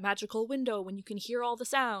like that magical window when you can hear all the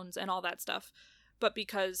sounds and all that stuff, but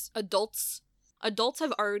because adults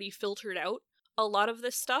have already filtered out a lot of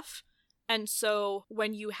this stuff. And so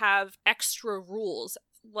when you have extra rules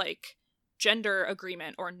like gender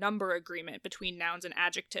agreement or number agreement between nouns and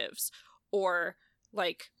adjectives, or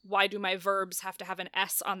like why do my verbs have to have an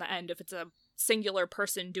S on the end if it's a singular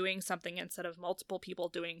person doing something instead of multiple people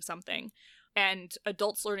doing something, and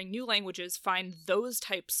adults learning new languages find those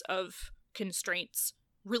types of constraints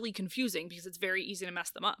really confusing because it's very easy to mess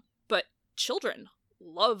them up. But children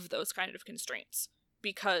love those kind of constraints,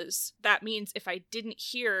 because that means if I didn't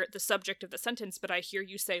hear the subject of the sentence but I hear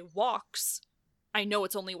you say walks, I know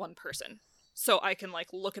it's only one person. So I can like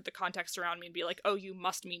look at the context around me and be like, oh, you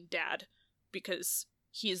must mean dad because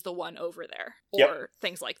he's the one over there, or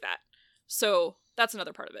things like that. So that's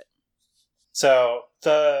another part of it. So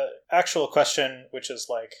the actual question, which is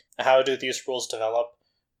like, how do these rules develop?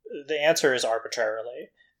 The answer is arbitrarily.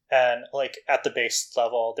 And like at the base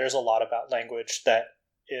level, there's a lot about language that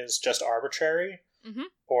is just arbitrary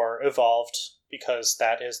or evolved because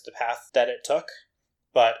that is the path that it took.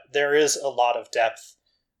 But there is a lot of depth,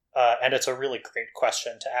 and it's a really great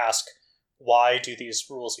question to ask. Why do these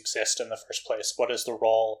rules exist in the first place? What is the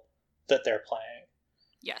role that they're playing?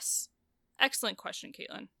 Yes. Excellent question,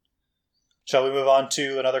 Caitlin. Shall we move on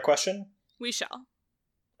to another question? We shall.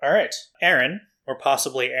 All right. Aaron, or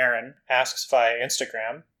possibly Aaron, asks via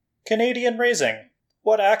Instagram, Canadian raising.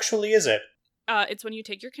 What actually is it? It's when you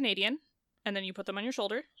take your Canadian, and then you put them on your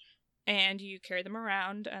shoulder, and you carry them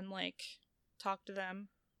around and, like, talk to them.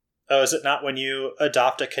 Oh, is it not when you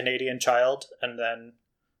adopt a Canadian child and then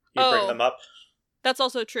you bring them up? That's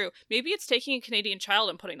also true. Maybe it's taking a Canadian child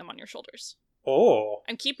and putting them on your shoulders. Oh.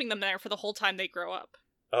 And keeping them there for the whole time they grow up.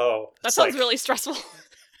 Oh. That sounds really stressful.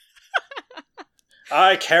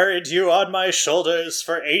 I carried you on my shoulders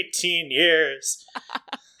for 18 years.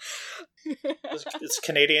 It's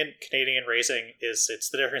Canadian raising it's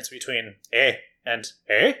the difference between eh and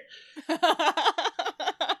eh.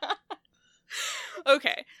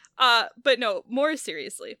 Okay. But no, more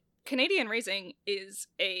seriously. Canadian raising is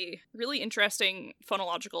a really interesting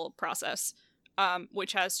phonological process,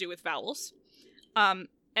 which has to do with vowels.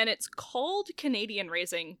 And it's called Canadian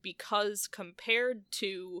raising because compared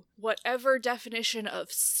to whatever definition of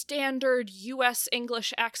standard US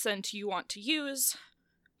English accent you want to use,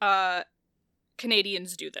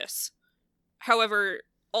 Canadians do this. However,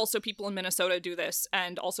 also people in Minnesota do this,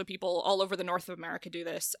 and also people all over the North of America do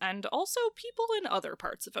this, and also people in other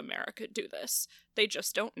parts of America do this. They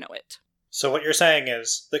just don't know it. So what you're saying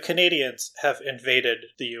is the Canadians have invaded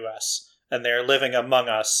the US, and they're living among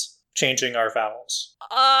us, changing our vowels.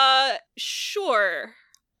 Sure.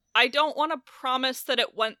 I don't want to promise that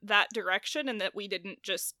it went that direction and that we didn't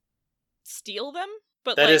just steal them,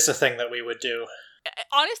 but that is a thing that we would do.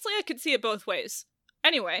 Honestly, I could see it both ways.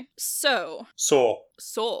 Anyway, so.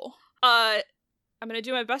 I'm gonna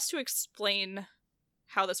do my best to explain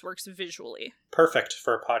how this works visually. Perfect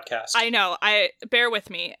for a podcast. I know. Bear with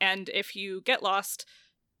me, and if you get lost,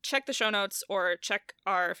 check the show notes or check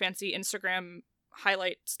our fancy Instagram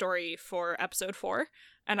highlight story for episode 4,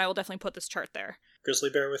 and I will definitely put this chart there. Grizzly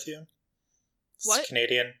bear with you? What? It's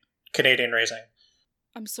Canadian raising.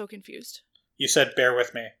 I'm so confused. You said bear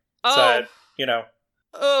with me. Oh. So, you know.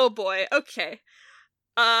 Oh boy, okay.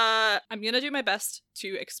 I'm gonna do my best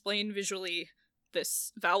to explain visually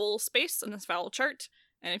this vowel space and this vowel chart,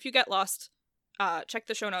 and if you get lost, check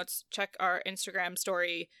the show notes, check our Instagram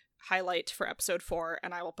story highlight for episode 4,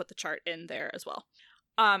 and I will put the chart in there as well.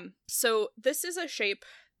 So this is a shape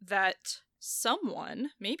that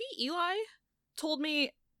someone, maybe Eli, told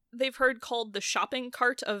me they've heard called the shopping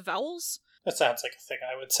cart of vowels. That sounds like a thing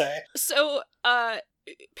I would say. So,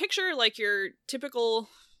 picture like your typical,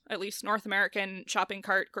 at least North American shopping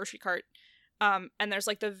cart, grocery cart, and there's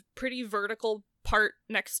like the pretty vertical part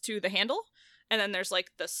next to the handle, and then there's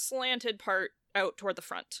like the slanted part out toward the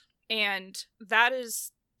front. And that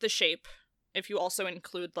is the shape, if you also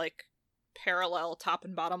include like parallel top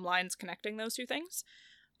and bottom lines connecting those two things.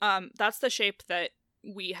 That's the shape that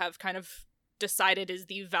we have kind of decided is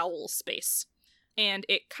the vowel space. And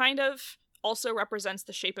it kind of also represents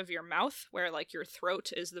the shape of your mouth, where like your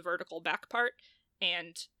throat is the vertical back part,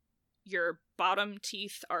 and your bottom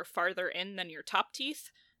teeth are farther in than your top teeth,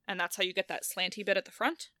 and that's how you get that slanty bit at the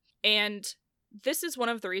front. And this is one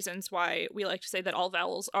of the reasons why we like to say that all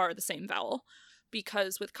vowels are the same vowel,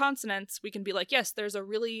 because with consonants, we can be like, yes, there's a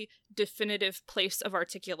really definitive place of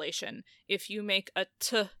articulation. If you make a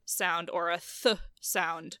t sound or a th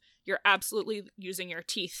sound, you're absolutely using your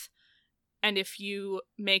teeth. And if you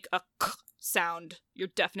make a k sound, you're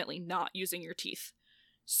definitely not using your teeth.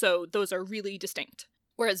 So those are really distinct.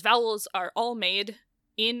 Whereas vowels are all made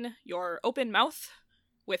in your open mouth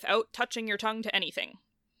without touching your tongue to anything.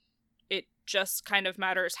 It just kind of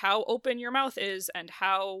matters how open your mouth is and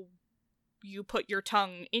how you put your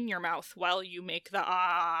tongue in your mouth while you make the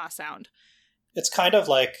ah sound. It's kind of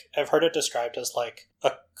like, I've heard it described as like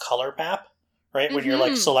a color map, right? When you're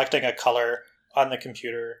like selecting a color on the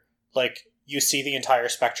computer, like you see the entire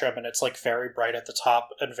spectrum and it's like very bright at the top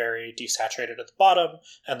and very desaturated at the bottom,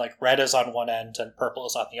 and like red is on one end and purple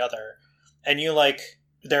is on the other. And you like,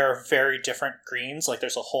 there are very different greens, like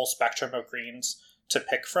there's a whole spectrum of greens to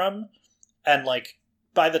pick from. And like,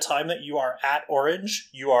 by the time that you are at orange,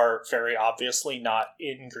 you are very obviously not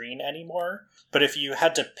in green anymore. But if you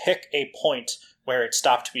had to pick a point where it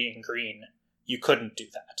stopped being green, you couldn't do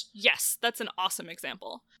that. Yes, that's an awesome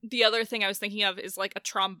example. The other thing I was thinking of is like a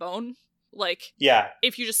trombone. Like, yeah,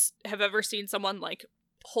 if you just have ever seen someone like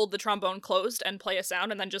hold the trombone closed and play a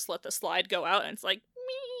sound and then just let the slide go out and it's like,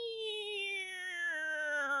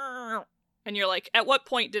 meow. And you're like, at what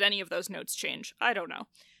point did any of those notes change? I don't know.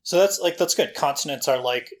 So that's good. Consonants are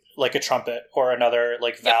like a trumpet or another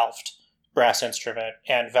like valved brass instrument,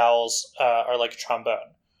 and vowels are like a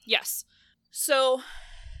trombone. Yes. So,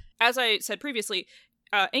 as I said previously,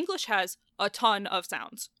 English has a ton of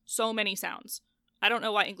sounds. So many sounds. I don't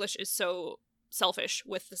know why English is so selfish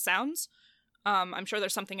with the sounds. I'm sure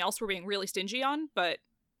there's something else we're being really stingy on, but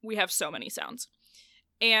we have so many sounds.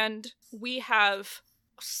 And we have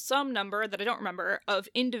some number that I don't remember of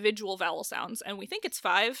individual vowel sounds, and we think it's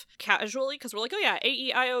 5 casually because we're like, oh yeah, A,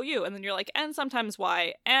 E, I, O, U, and then you're like, and sometimes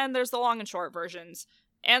Y, and there's the long and short versions,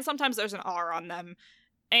 and sometimes there's an R on them,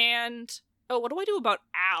 and oh, what do I do about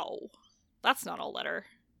ow? That's not a letter.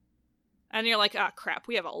 And you're like, ah, crap,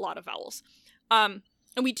 we have a lot of vowels. And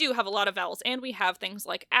we do have a lot of vowels, and we have things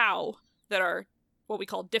like ow that are what we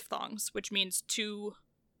call diphthongs, which means 2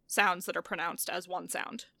 sounds that are pronounced as one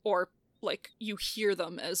sound, or like you hear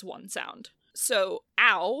them as one sound. So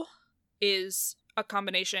ow is a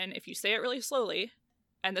combination, if you say it really slowly,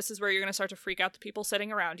 and this is where you're going to start to freak out the people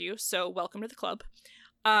sitting around you, so welcome to the club.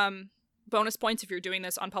 Bonus points if you're doing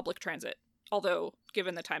this on public transit, although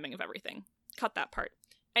given the timing of everything, cut that part.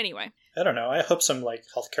 Anyway. I don't know. I hope some like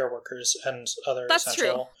healthcare workers and other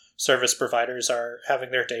essential service providers are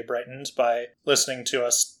having their day brightened by listening to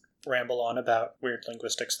us ramble on about weird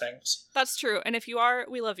linguistics things. That's true. And if you are,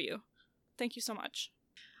 we love you. Thank you so much.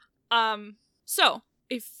 So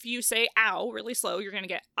if you say ow really slow, you're going to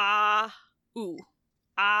get ah, ooh,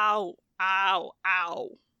 ow, ow, ow.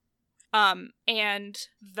 And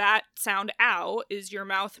that sound ow is your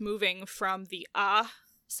mouth moving from the ah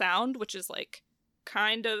sound, which is like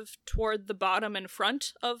kind of toward the bottom and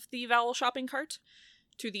front of the vowel shopping cart,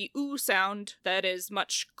 to the oo sound that is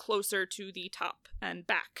much closer to the top and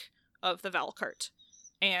back of the vowel cart.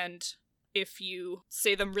 And if you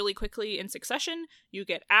say them really quickly in succession, you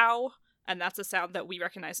get ow, and that's a sound that we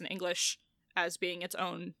recognize in English as being its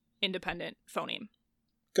own independent phoneme.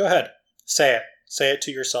 Go ahead. Say it. Say it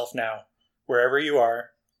to yourself now. Wherever you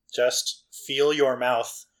are, just feel your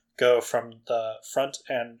mouth go from the front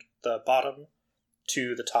and the bottom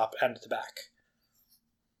to the top and the back.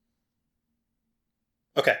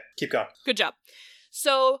 Okay, keep going. Good job.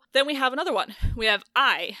 So then we have another one. We have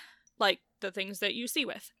I, like the things that you see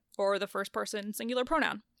with, or the first person singular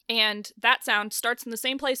pronoun. And that sound starts in the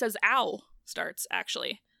same place as ow starts,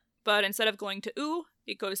 actually. But instead of going to oo,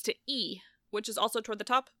 it goes to e, which is also toward the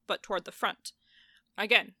top, but toward the front.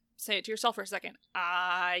 Again, say it to yourself for a second.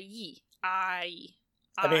 I. I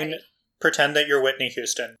mean, pretend that you're Whitney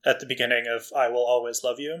Houston at the beginning of I Will Always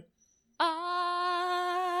Love You.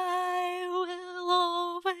 I will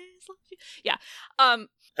always love you. Yeah. I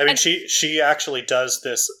mean, she actually does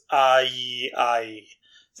this I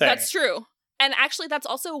thing. That's true. And actually, that's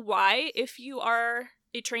also why, if you are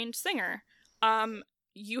a trained singer,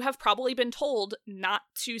 you have probably been told not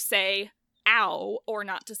to say ow or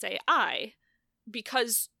not to say I.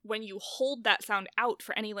 Because when you hold that sound out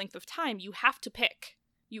for any length of time, you have to pick.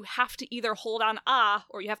 You have to either hold on ah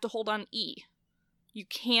or you have to hold on e. You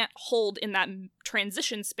can't hold in that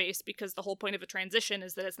transition space because the whole point of a transition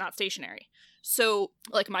is that it's not stationary. So,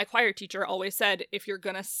 like my choir teacher always said, if you're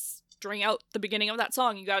gonna during out the beginning of that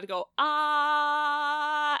song, you gotta go,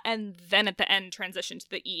 ah, and then at the end transition to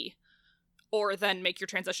the E. Or then make your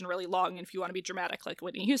transition really long if you want to be dramatic like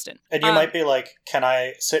Whitney Houston. And you might be like, can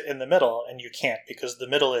I sit in the middle? And you can't, because the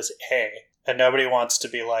middle is A. And nobody wants to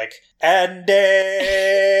be like, and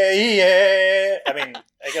A, yeah. I mean,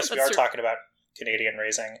 I guess we are talking about Canadian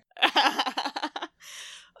raising.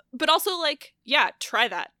 But also, like, yeah, try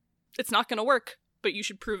that. It's not going to work, but you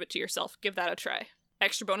should prove it to yourself. Give that a try.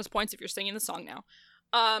 Extra bonus points if you're singing the song now.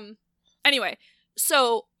 Anyway,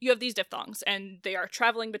 so you have these diphthongs, and they are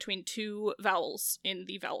traveling between two vowels in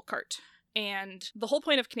the vowel cart. And the whole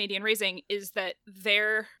point of Canadian raising is that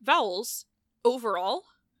their vowels, overall,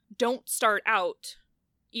 don't start out,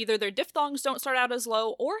 either their diphthongs don't start out as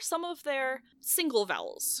low, or some of their single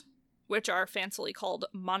vowels, which are fancily called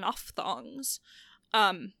monophthongs,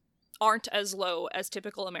 aren't as low as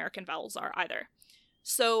typical American vowels are either.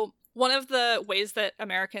 So one of the ways that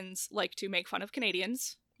Americans like to make fun of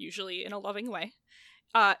Canadians, usually in a loving way,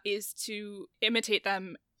 is to imitate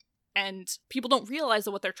them, and people don't realize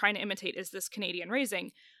that what they're trying to imitate is this Canadian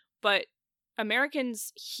raising, but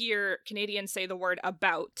Americans hear Canadians say the word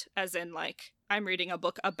about, as in, like, I'm reading a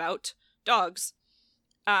book about dogs,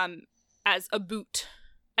 as a boot.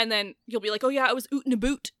 And then you'll be like, oh yeah, I was ootin' a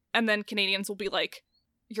boot. And then Canadians will be like,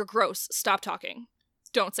 you're gross, stop talking.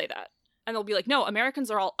 Don't say that. And they'll be like, no,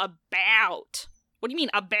 Americans are all about. What do you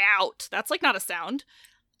mean about? That's like not a sound.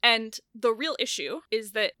 And the real issue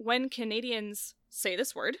is that when Canadians say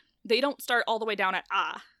this word, they don't start all the way down at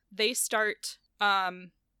ah. They start,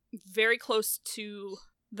 very close to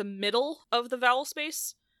the middle of the vowel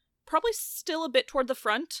space, probably still a bit toward the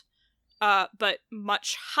front, but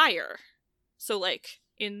much higher. So like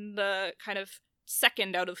in the kind of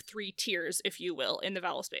second out of 3 tiers, if you will, in the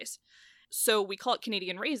vowel space. So we call it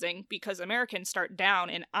Canadian raising because Americans start down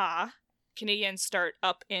in ah, Canadians start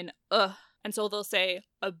up in and so they'll say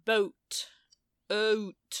about,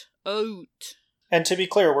 out. And to be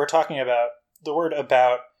clear, we're talking about the word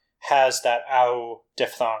about has that ow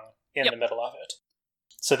diphthong in the middle of it.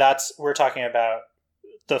 So we're talking about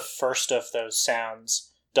the first of those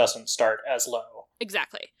sounds doesn't start as low.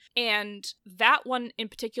 Exactly. And that one in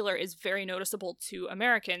particular is very noticeable to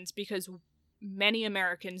Americans because many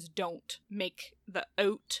Americans don't make the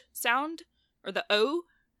out sound or the o,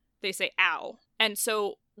 they say ow. And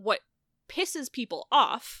so what pisses people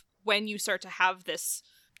off when you start to have this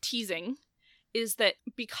teasing is that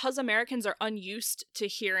because Americans are unused to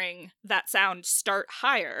hearing that sound start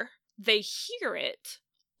higher, they hear it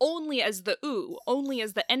only as the oo, only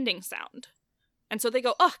as the ending sound. And so they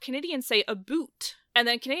go, oh, Canadians say a boot. And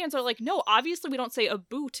then Canadians are like, no, obviously we don't say a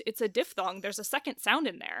boot. It's a diphthong. There's a second sound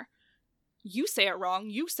in there. You say it wrong.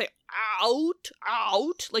 You say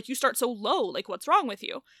out. Like you start so low. Like what's wrong with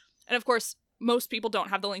you? And of course, most people don't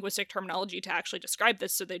have the linguistic terminology to actually describe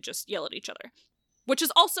this, so they just yell at each other. Which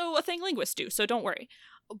is also a thing linguists do, so don't worry.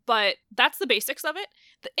 But that's the basics of it.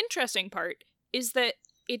 The interesting part is that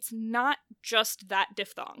it's not just that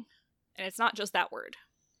diphthong, and it's not just that word.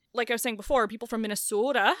 Like I was saying before, people from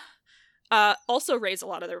Minnesota also raise a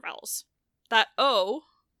lot of their vowels. That O,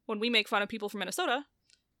 when we make fun of people from Minnesota,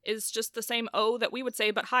 is just the same O that we would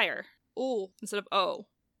say, but higher. O instead of O.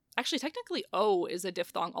 Actually, technically O is a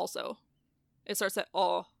diphthong also. It starts at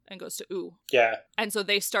O and goes to oo. Yeah. And so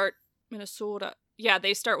they start, Minnesota, yeah,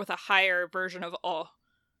 they start with a higher version of O.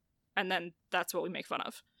 And then that's what we make fun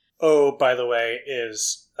of. O, by the way,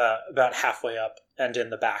 is about halfway up and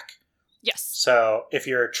in the back. Yes. So if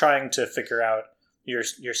you're trying to figure out, you're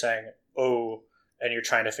saying O, and you're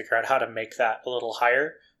trying to figure out how to make that a little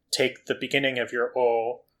higher, take the beginning of your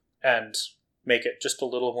O and make it just a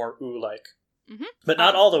little more oo-like. Mm-hmm. But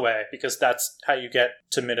not all the way, because that's how you get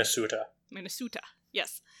to Minnesota. Minnesota,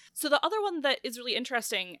 yes. So the other one that is really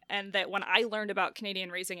interesting, and that when I learned about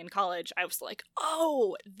Canadian raising in college, I was like,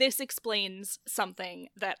 oh, this explains something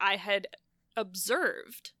that I had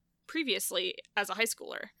observed previously as a high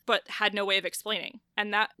schooler, but had no way of explaining.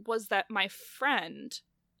 And that was that my friend,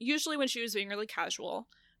 usually when she was being really casual,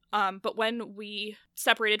 but when we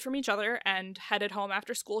separated from each other and headed home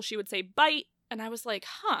after school, she would say bite, and I was like,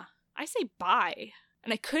 huh, I say bye.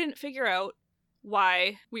 And I couldn't figure out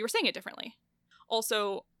why we were saying it differently.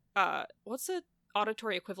 Also, what's the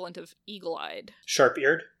auditory equivalent of eagle-eyed?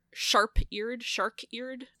 Sharp-eared? Sharp-eared?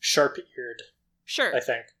 Shark-eared? Sharp-eared. Sure. I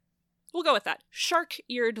think. We'll go with that.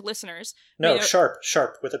 Shark-eared listeners. No,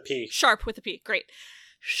 sharp with a P. Sharp with a P, great.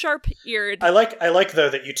 Sharp-eared. I like though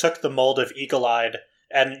that you took the mold of eagle-eyed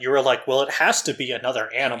and you were like, well, it has to be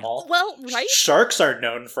another animal. Well, right? Sharks are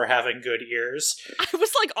known for having good ears. I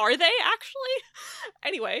was like, are they actually?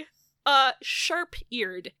 Anyway,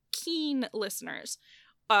 sharp-eared, keen listeners.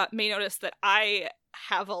 may notice that I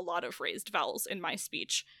have a lot of raised vowels in my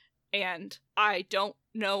speech, and I don't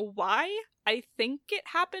know why. I think it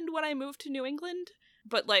happened when I moved to New England,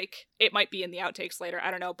 but, like, it might be in the outtakes later, I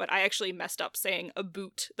don't know, but I actually messed up saying a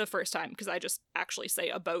boot the first time, because I just actually say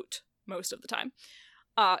a boat most of the time,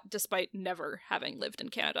 despite never having lived in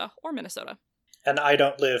Canada or Minnesota. And I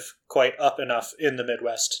don't live quite up enough in the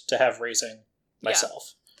Midwest to have raising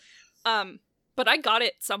myself. Yeah. But I got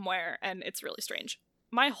it somewhere, and it's really strange.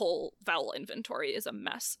 My whole vowel inventory is a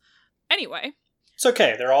mess. Anyway. It's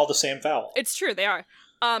okay, they're all the same vowel. It's true, they are.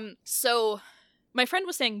 So my friend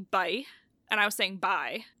was saying bye, and I was saying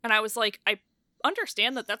bye, and I was like, I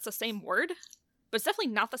understand that that's the same word, but it's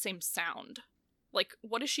definitely not the same sound. Like,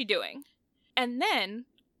 what is she doing? And then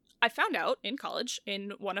I found out in college,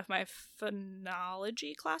 in one of my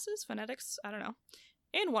phonology classes, phonetics, I don't know,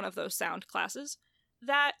 in one of those sound classes,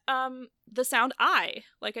 that the sound I,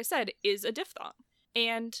 like I said, is a diphthong.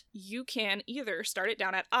 And you can either start it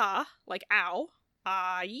down at like ow,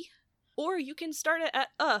 I, or you can start it at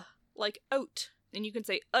like out, and you can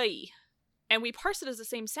say I. And we parse it as the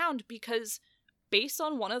same sound because, based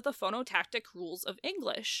on one of the phonotactic rules of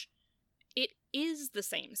English, it is the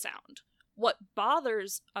same sound. What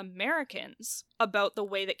bothers Americans about the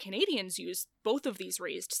way that Canadians use both of these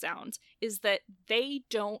raised sounds is that they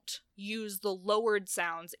don't use the lowered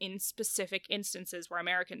sounds in specific instances where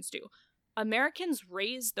Americans do. Americans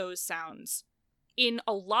raise those sounds in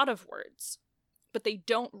a lot of words, but they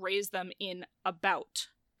don't raise them in about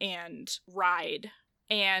and ride,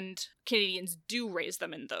 and Canadians do raise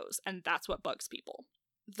them in those, and that's what bugs people.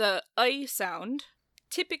 The I sound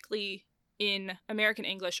typically in American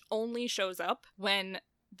English only shows up when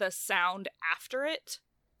the sound after it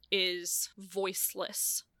is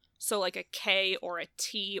voiceless. So like a K or a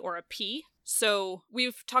T or a P. So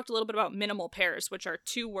we've talked a little bit about minimal pairs, which are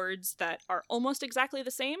two words that are almost exactly the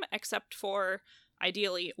same, except for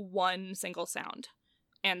ideally one single sound.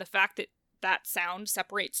 And the fact that that sound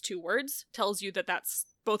separates two words tells you that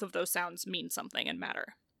both of those sounds mean something and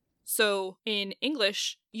matter. So in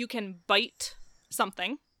English, you can bite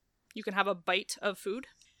something. You can have a bite of food,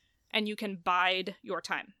 and you can bide your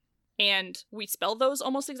time. And we spell those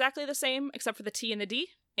almost exactly the same, except for the T and the D,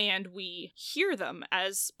 and we hear them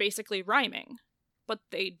as basically rhyming, but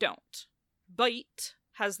they don't. Bite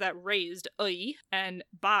has that raised I, and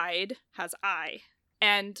bide has I.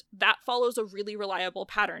 And that follows a really reliable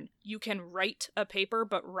pattern. You can write a paper,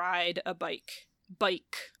 but ride a bike.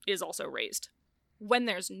 Bike is also raised. When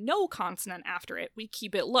there's no consonant after it, we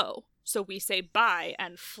keep it low. So we say buy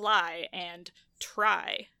and fly and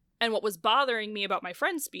try. And what was bothering me about my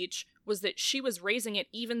friend's speech was that she was raising it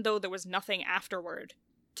even though there was nothing afterward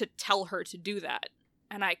to tell her to do that.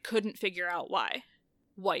 And I couldn't figure out why.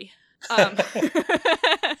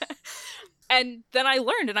 And then I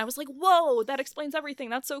learned, and I was like, whoa, that explains everything.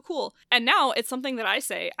 That's so cool. And now it's something that I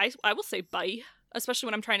say. I will say bye, especially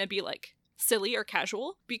when I'm trying to be, like, silly or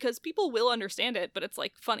casual, because people will understand it, but it's,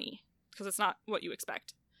 like, funny, because it's not what you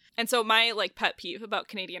expect. And so my, like, pet peeve about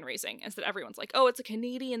Canadian raising is that everyone's like, oh, it's a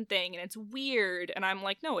Canadian thing, and it's weird. And I'm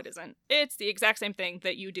like, no, it isn't. It's the exact same thing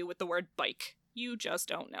that you do with the word bike. You just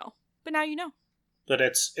don't know. But now you know. But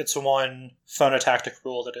it's one phonotactic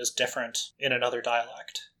rule that is different in another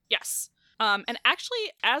dialect. Yes. And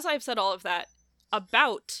actually, as I've said all of that,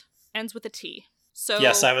 about ends with a T. So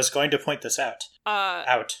yes, I was going to point this out.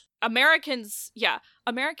 Out. Americans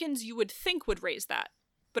you would think would raise that.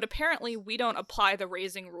 But apparently we don't apply the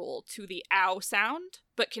raising rule to the ow sound,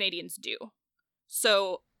 but Canadians do.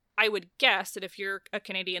 So I would guess that if you're a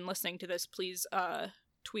Canadian listening to this, please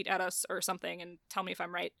tweet at us or something and tell me if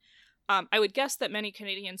I'm right. I would guess that many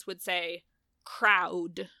Canadians would say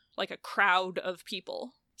crowd, like a crowd of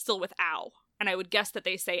people, still with ow. And I would guess that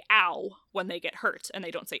they say ow when they get hurt, and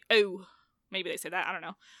they don't say oh. Maybe they say that, I don't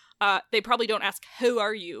know. They probably don't ask, who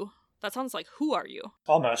are you? That sounds like, who are you?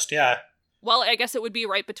 Almost, yeah. Well, I guess it would be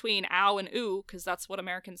right between ow and ooh, because that's what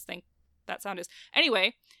Americans think that sound is.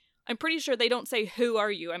 Anyway, I'm pretty sure they don't say, who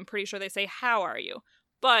are you? I'm pretty sure they say, how are you?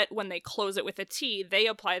 But when they close it with a T, they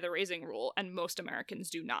apply the raising rule, and most Americans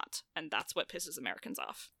do not. And that's what pisses Americans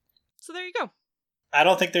off. So there you go. I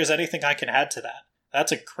don't think there's anything I can add to that.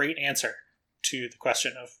 That's a great answer to the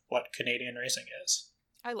question of what Canadian raising is.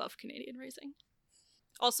 I love Canadian raising.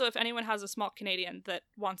 Also, if anyone has a small Canadian that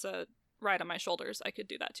wants a ride on my shoulders, I could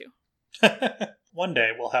do that too. One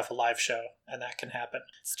day we'll have a live show, and that can happen.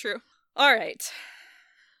 It's true. All right.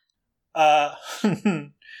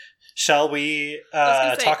 Shall we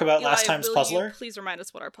talk about Eli, last time's puzzler? Please remind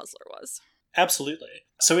us what our puzzler was. Absolutely.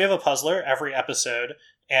 So we have a puzzler every episode,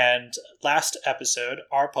 and last episode,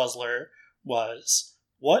 our puzzler was,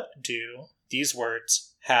 what do these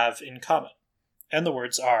words have in common. And the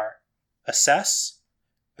words are assess,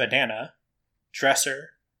 banana,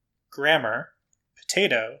 dresser, grammar,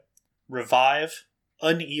 potato, revive,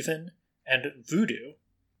 uneven, and voodoo.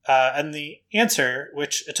 And the answer,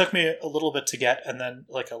 which it took me a little bit to get, and then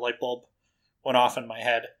like a light bulb went off in my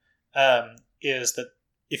head, is that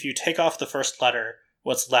if you take off the first letter,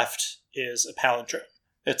 what's left is a palindrome.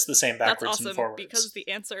 It's the same backwards and forwards. Because the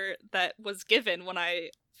answer that was given when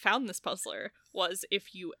I found this puzzler was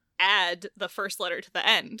if you add the first letter to the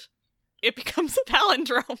end, it becomes a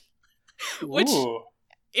palindrome. Which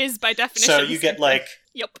is by definition. So you get like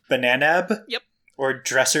yep. bananab? Yep. Or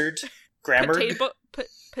dressered grammar?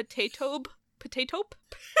 Potatope? Potato.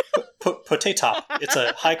 It's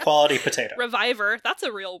a high quality potato. Reviver. That's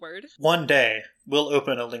a real word. One day, we'll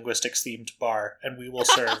open a linguistics themed bar and we will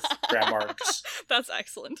serve grammars. That's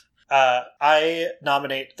excellent. I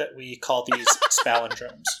nominate that we call these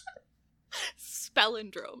spallindromes.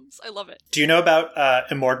 Spellindromes. I love it. Do you know about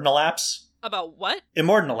immordinal-apps? About what?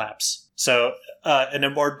 Immordinal-apps. So, an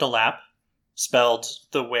immordinal-app, spelled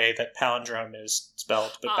the way that palindrome is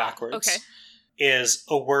spelled, but backwards, okay. is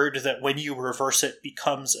a word that when you reverse it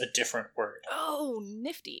becomes a different word. Oh,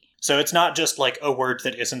 nifty. So it's not just like a word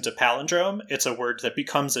that isn't a palindrome, it's a word that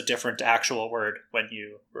becomes a different actual word when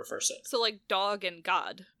you reverse it. So like dog and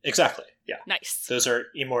god. Exactly, yeah. Nice. Those are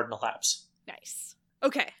immordinal-apps. Nice.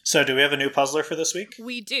 Okay. So do we have a new puzzler for this week?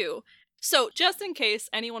 We do. So just in case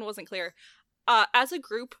anyone wasn't clear, as a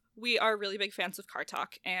group, we are really big fans of Car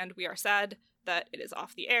Talk, and we are sad that it is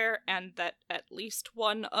off the air and that at least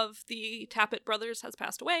one of the Tappet brothers has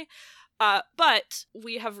passed away. But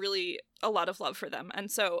we have really a lot of love for them.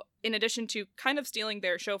 And so in addition to kind of stealing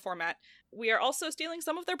their show format, we are also stealing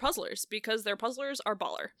some of their puzzlers because their puzzlers are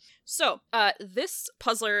baller. So this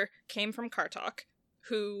puzzler came from Car Talk,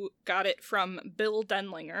 who got it from Bill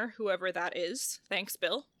Denlinger, whoever that is. Thanks,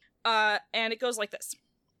 Bill. And it goes like this.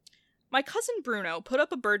 My cousin Bruno put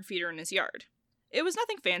up a bird feeder in his yard. It was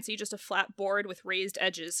nothing fancy, just a flat board with raised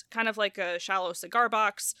edges, kind of like a shallow cigar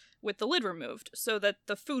box, with the lid removed, so that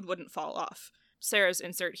the food wouldn't fall off. Sarah's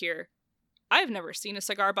insert here. I've never seen a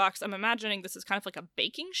cigar box. I'm imagining this is kind of like a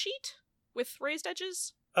baking sheet with raised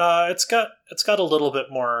edges. It's got a little bit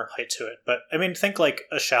more height to it, but I mean, think like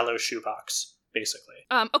a shallow shoebox, basically.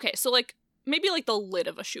 Okay, so like maybe like the lid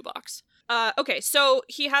of a shoebox. Okay, so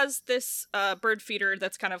he has this bird feeder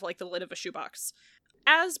that's kind of like the lid of a shoebox.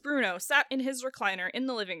 As Bruno sat in his recliner in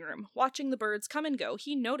the living room, watching the birds come and go,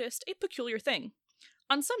 he noticed a peculiar thing.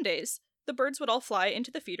 On some days, the birds would all fly into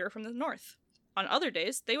the feeder from the north. On other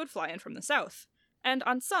days, they would fly in from the south. And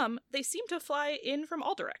on some, they seemed to fly in from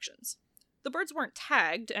all directions. The birds weren't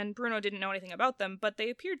tagged, and Bruno didn't know anything about them, but they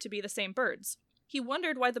appeared to be the same birds. He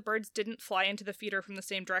wondered why the birds didn't fly into the feeder from the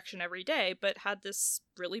same direction every day, but had this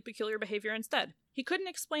really peculiar behavior instead. He couldn't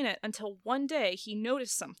explain it until one day he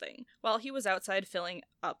noticed something while he was outside filling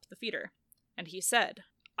up the feeder. And he said,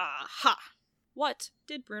 "Aha!" What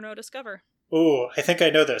did Bruno discover? Ooh, I think I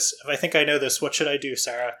know this. If I think I know this, what should I do,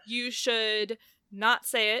 Sarah? You should not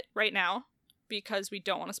say it right now, because we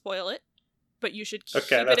don't want to spoil it, but you should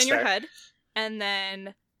keep it in your head. And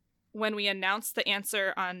then when we announce the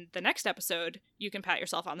answer on the next episode, you can pat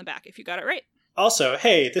yourself on the back if you got it right. Also,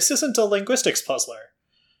 hey, this isn't a linguistics puzzler.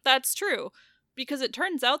 That's true, because it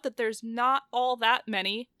turns out that there's not all that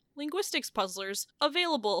many linguistics puzzlers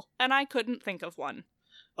available, and I couldn't think of one.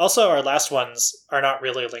 Also, our last ones are not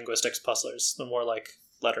really linguistics puzzlers. They're more like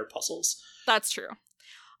letter puzzles. That's true.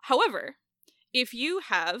 However, if you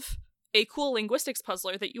have a cool linguistics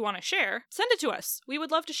puzzler that you want to share, send it to us. We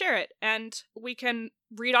would love to share it, and we can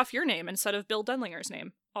read off your name instead of Bill Denlinger's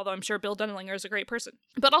name. Although I'm sure Bill Denlinger is a great person.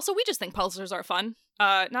 But also, we just think puzzlers are fun.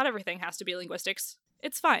 Not everything has to be linguistics.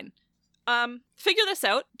 It's fine. Figure this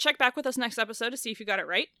out. Check back with us next episode to see if you got it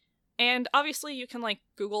right. And obviously, you can,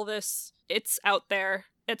 Google this. It's out there.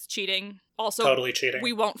 It's cheating. Also, totally cheating.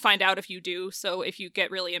 We won't find out if you do, so if you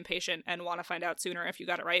get really impatient and want to find out sooner if you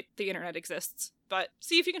got it right, the internet exists. But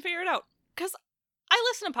see if you can figure it out. Because I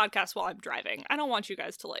listen to podcasts while I'm driving. I don't want you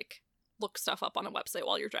guys to, look stuff up on a website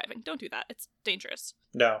while you're driving. Don't do that. It's dangerous.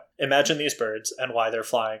 No. Imagine these birds and why they're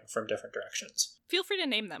flying from different directions. Feel free to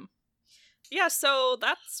name them. Yeah, so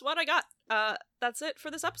that's what I got. That's it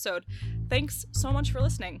for this episode. Thanks so much for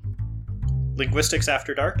listening. Linguistics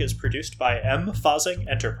After Dark is produced by M. Fosing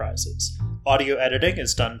Enterprises. Audio editing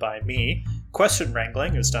is done by me, question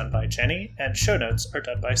wrangling is done by Jenny, and show notes are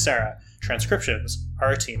done by Sarah. Transcriptions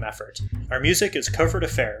are a team effort. Our music is Covert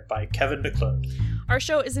Affair by Kevin DeClode. Our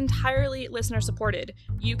show is entirely listener-supported.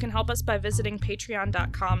 You can help us by visiting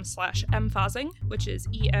patreon.com/mfosing, which is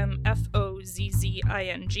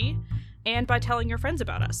EMFOZZING. and by telling your friends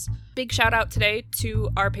about us. Big shout out today to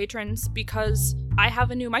our patrons because I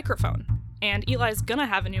have a new microphone, and Eli's gonna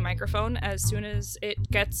have a new microphone as soon as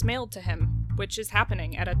it gets mailed to him, which is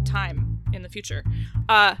happening at a time in the future.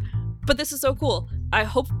 But this is so cool. I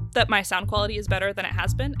hope that my sound quality is better than it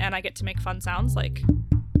has been, and I get to make fun sounds like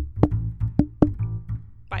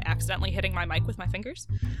by accidentally hitting my mic with my fingers.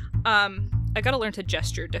 I gotta learn to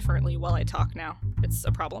gesture differently while I talk now. It's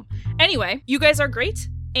a problem. Anyway, you guys are great,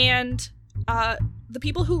 and the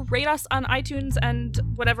people who rate us on iTunes and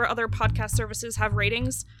whatever other podcast services have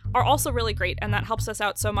ratings are also really great, and that helps us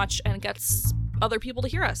out so much and gets other people to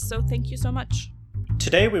hear us, so thank you so much.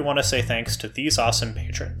 Today we want to say thanks to these awesome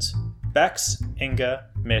patrons: Bex, Inga,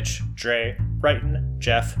 Mitch, Dre, Brighton,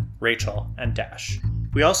 Jeff, Rachel, and Dash.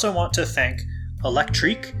 We also want to thank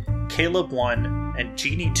Electrique, Caleb1, and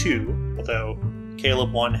Genie2, although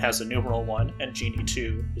Caleb1 has a numeral 1 and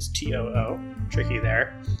Genie2 is TOO, tricky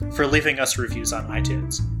there, for leaving us reviews on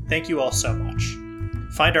iTunes. Thank you all so much.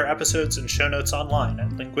 Find our episodes and show notes online at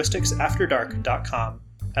linguisticsafterdark.com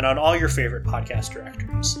and on all your favorite podcast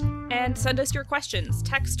directories. And send us your questions,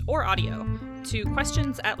 text or audio, to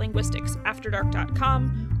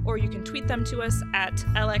questions@linguisticsafterdark.com, or you can tweet them to us at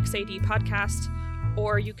LXADpodcast,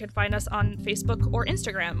 or you can find us on Facebook or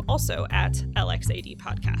Instagram, also at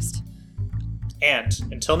LXADpodcast. And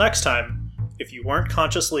until next time, if you weren't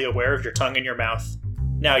consciously aware of your tongue in your mouth,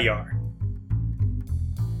 now you are.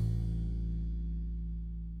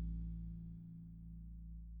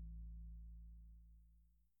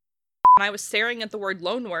 I was staring at the word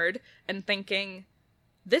loan word and thinking,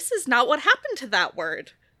 this is not what happened to that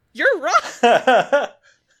word. You're wrong.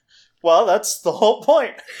 Well, that's the whole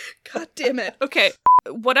point. God damn it. Okay.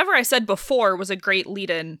 Whatever I said before was a great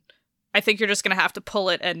lead-in. I think you're just going to have to pull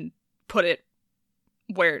it and put it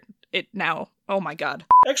where it now. Oh my god.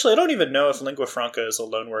 Actually, I don't even know if lingua franca is a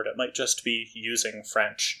loan word. It might just be using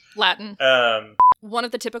French. Latin. One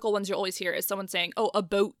of the typical ones you always hear is someone saying, oh, a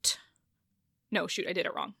boat. No, shoot, I did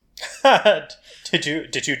it wrong. Did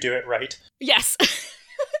you do it right? Yes.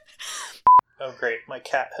 Oh, great. My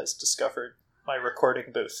cat has discovered my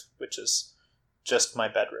recording booth, which is just my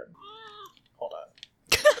bedroom. Hold on.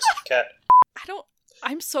 Cat.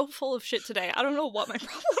 I'm so full of shit today. I don't know what my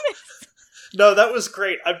problem is. No, that was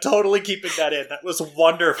great. I'm totally keeping that in. That was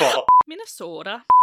wonderful. Minnesota.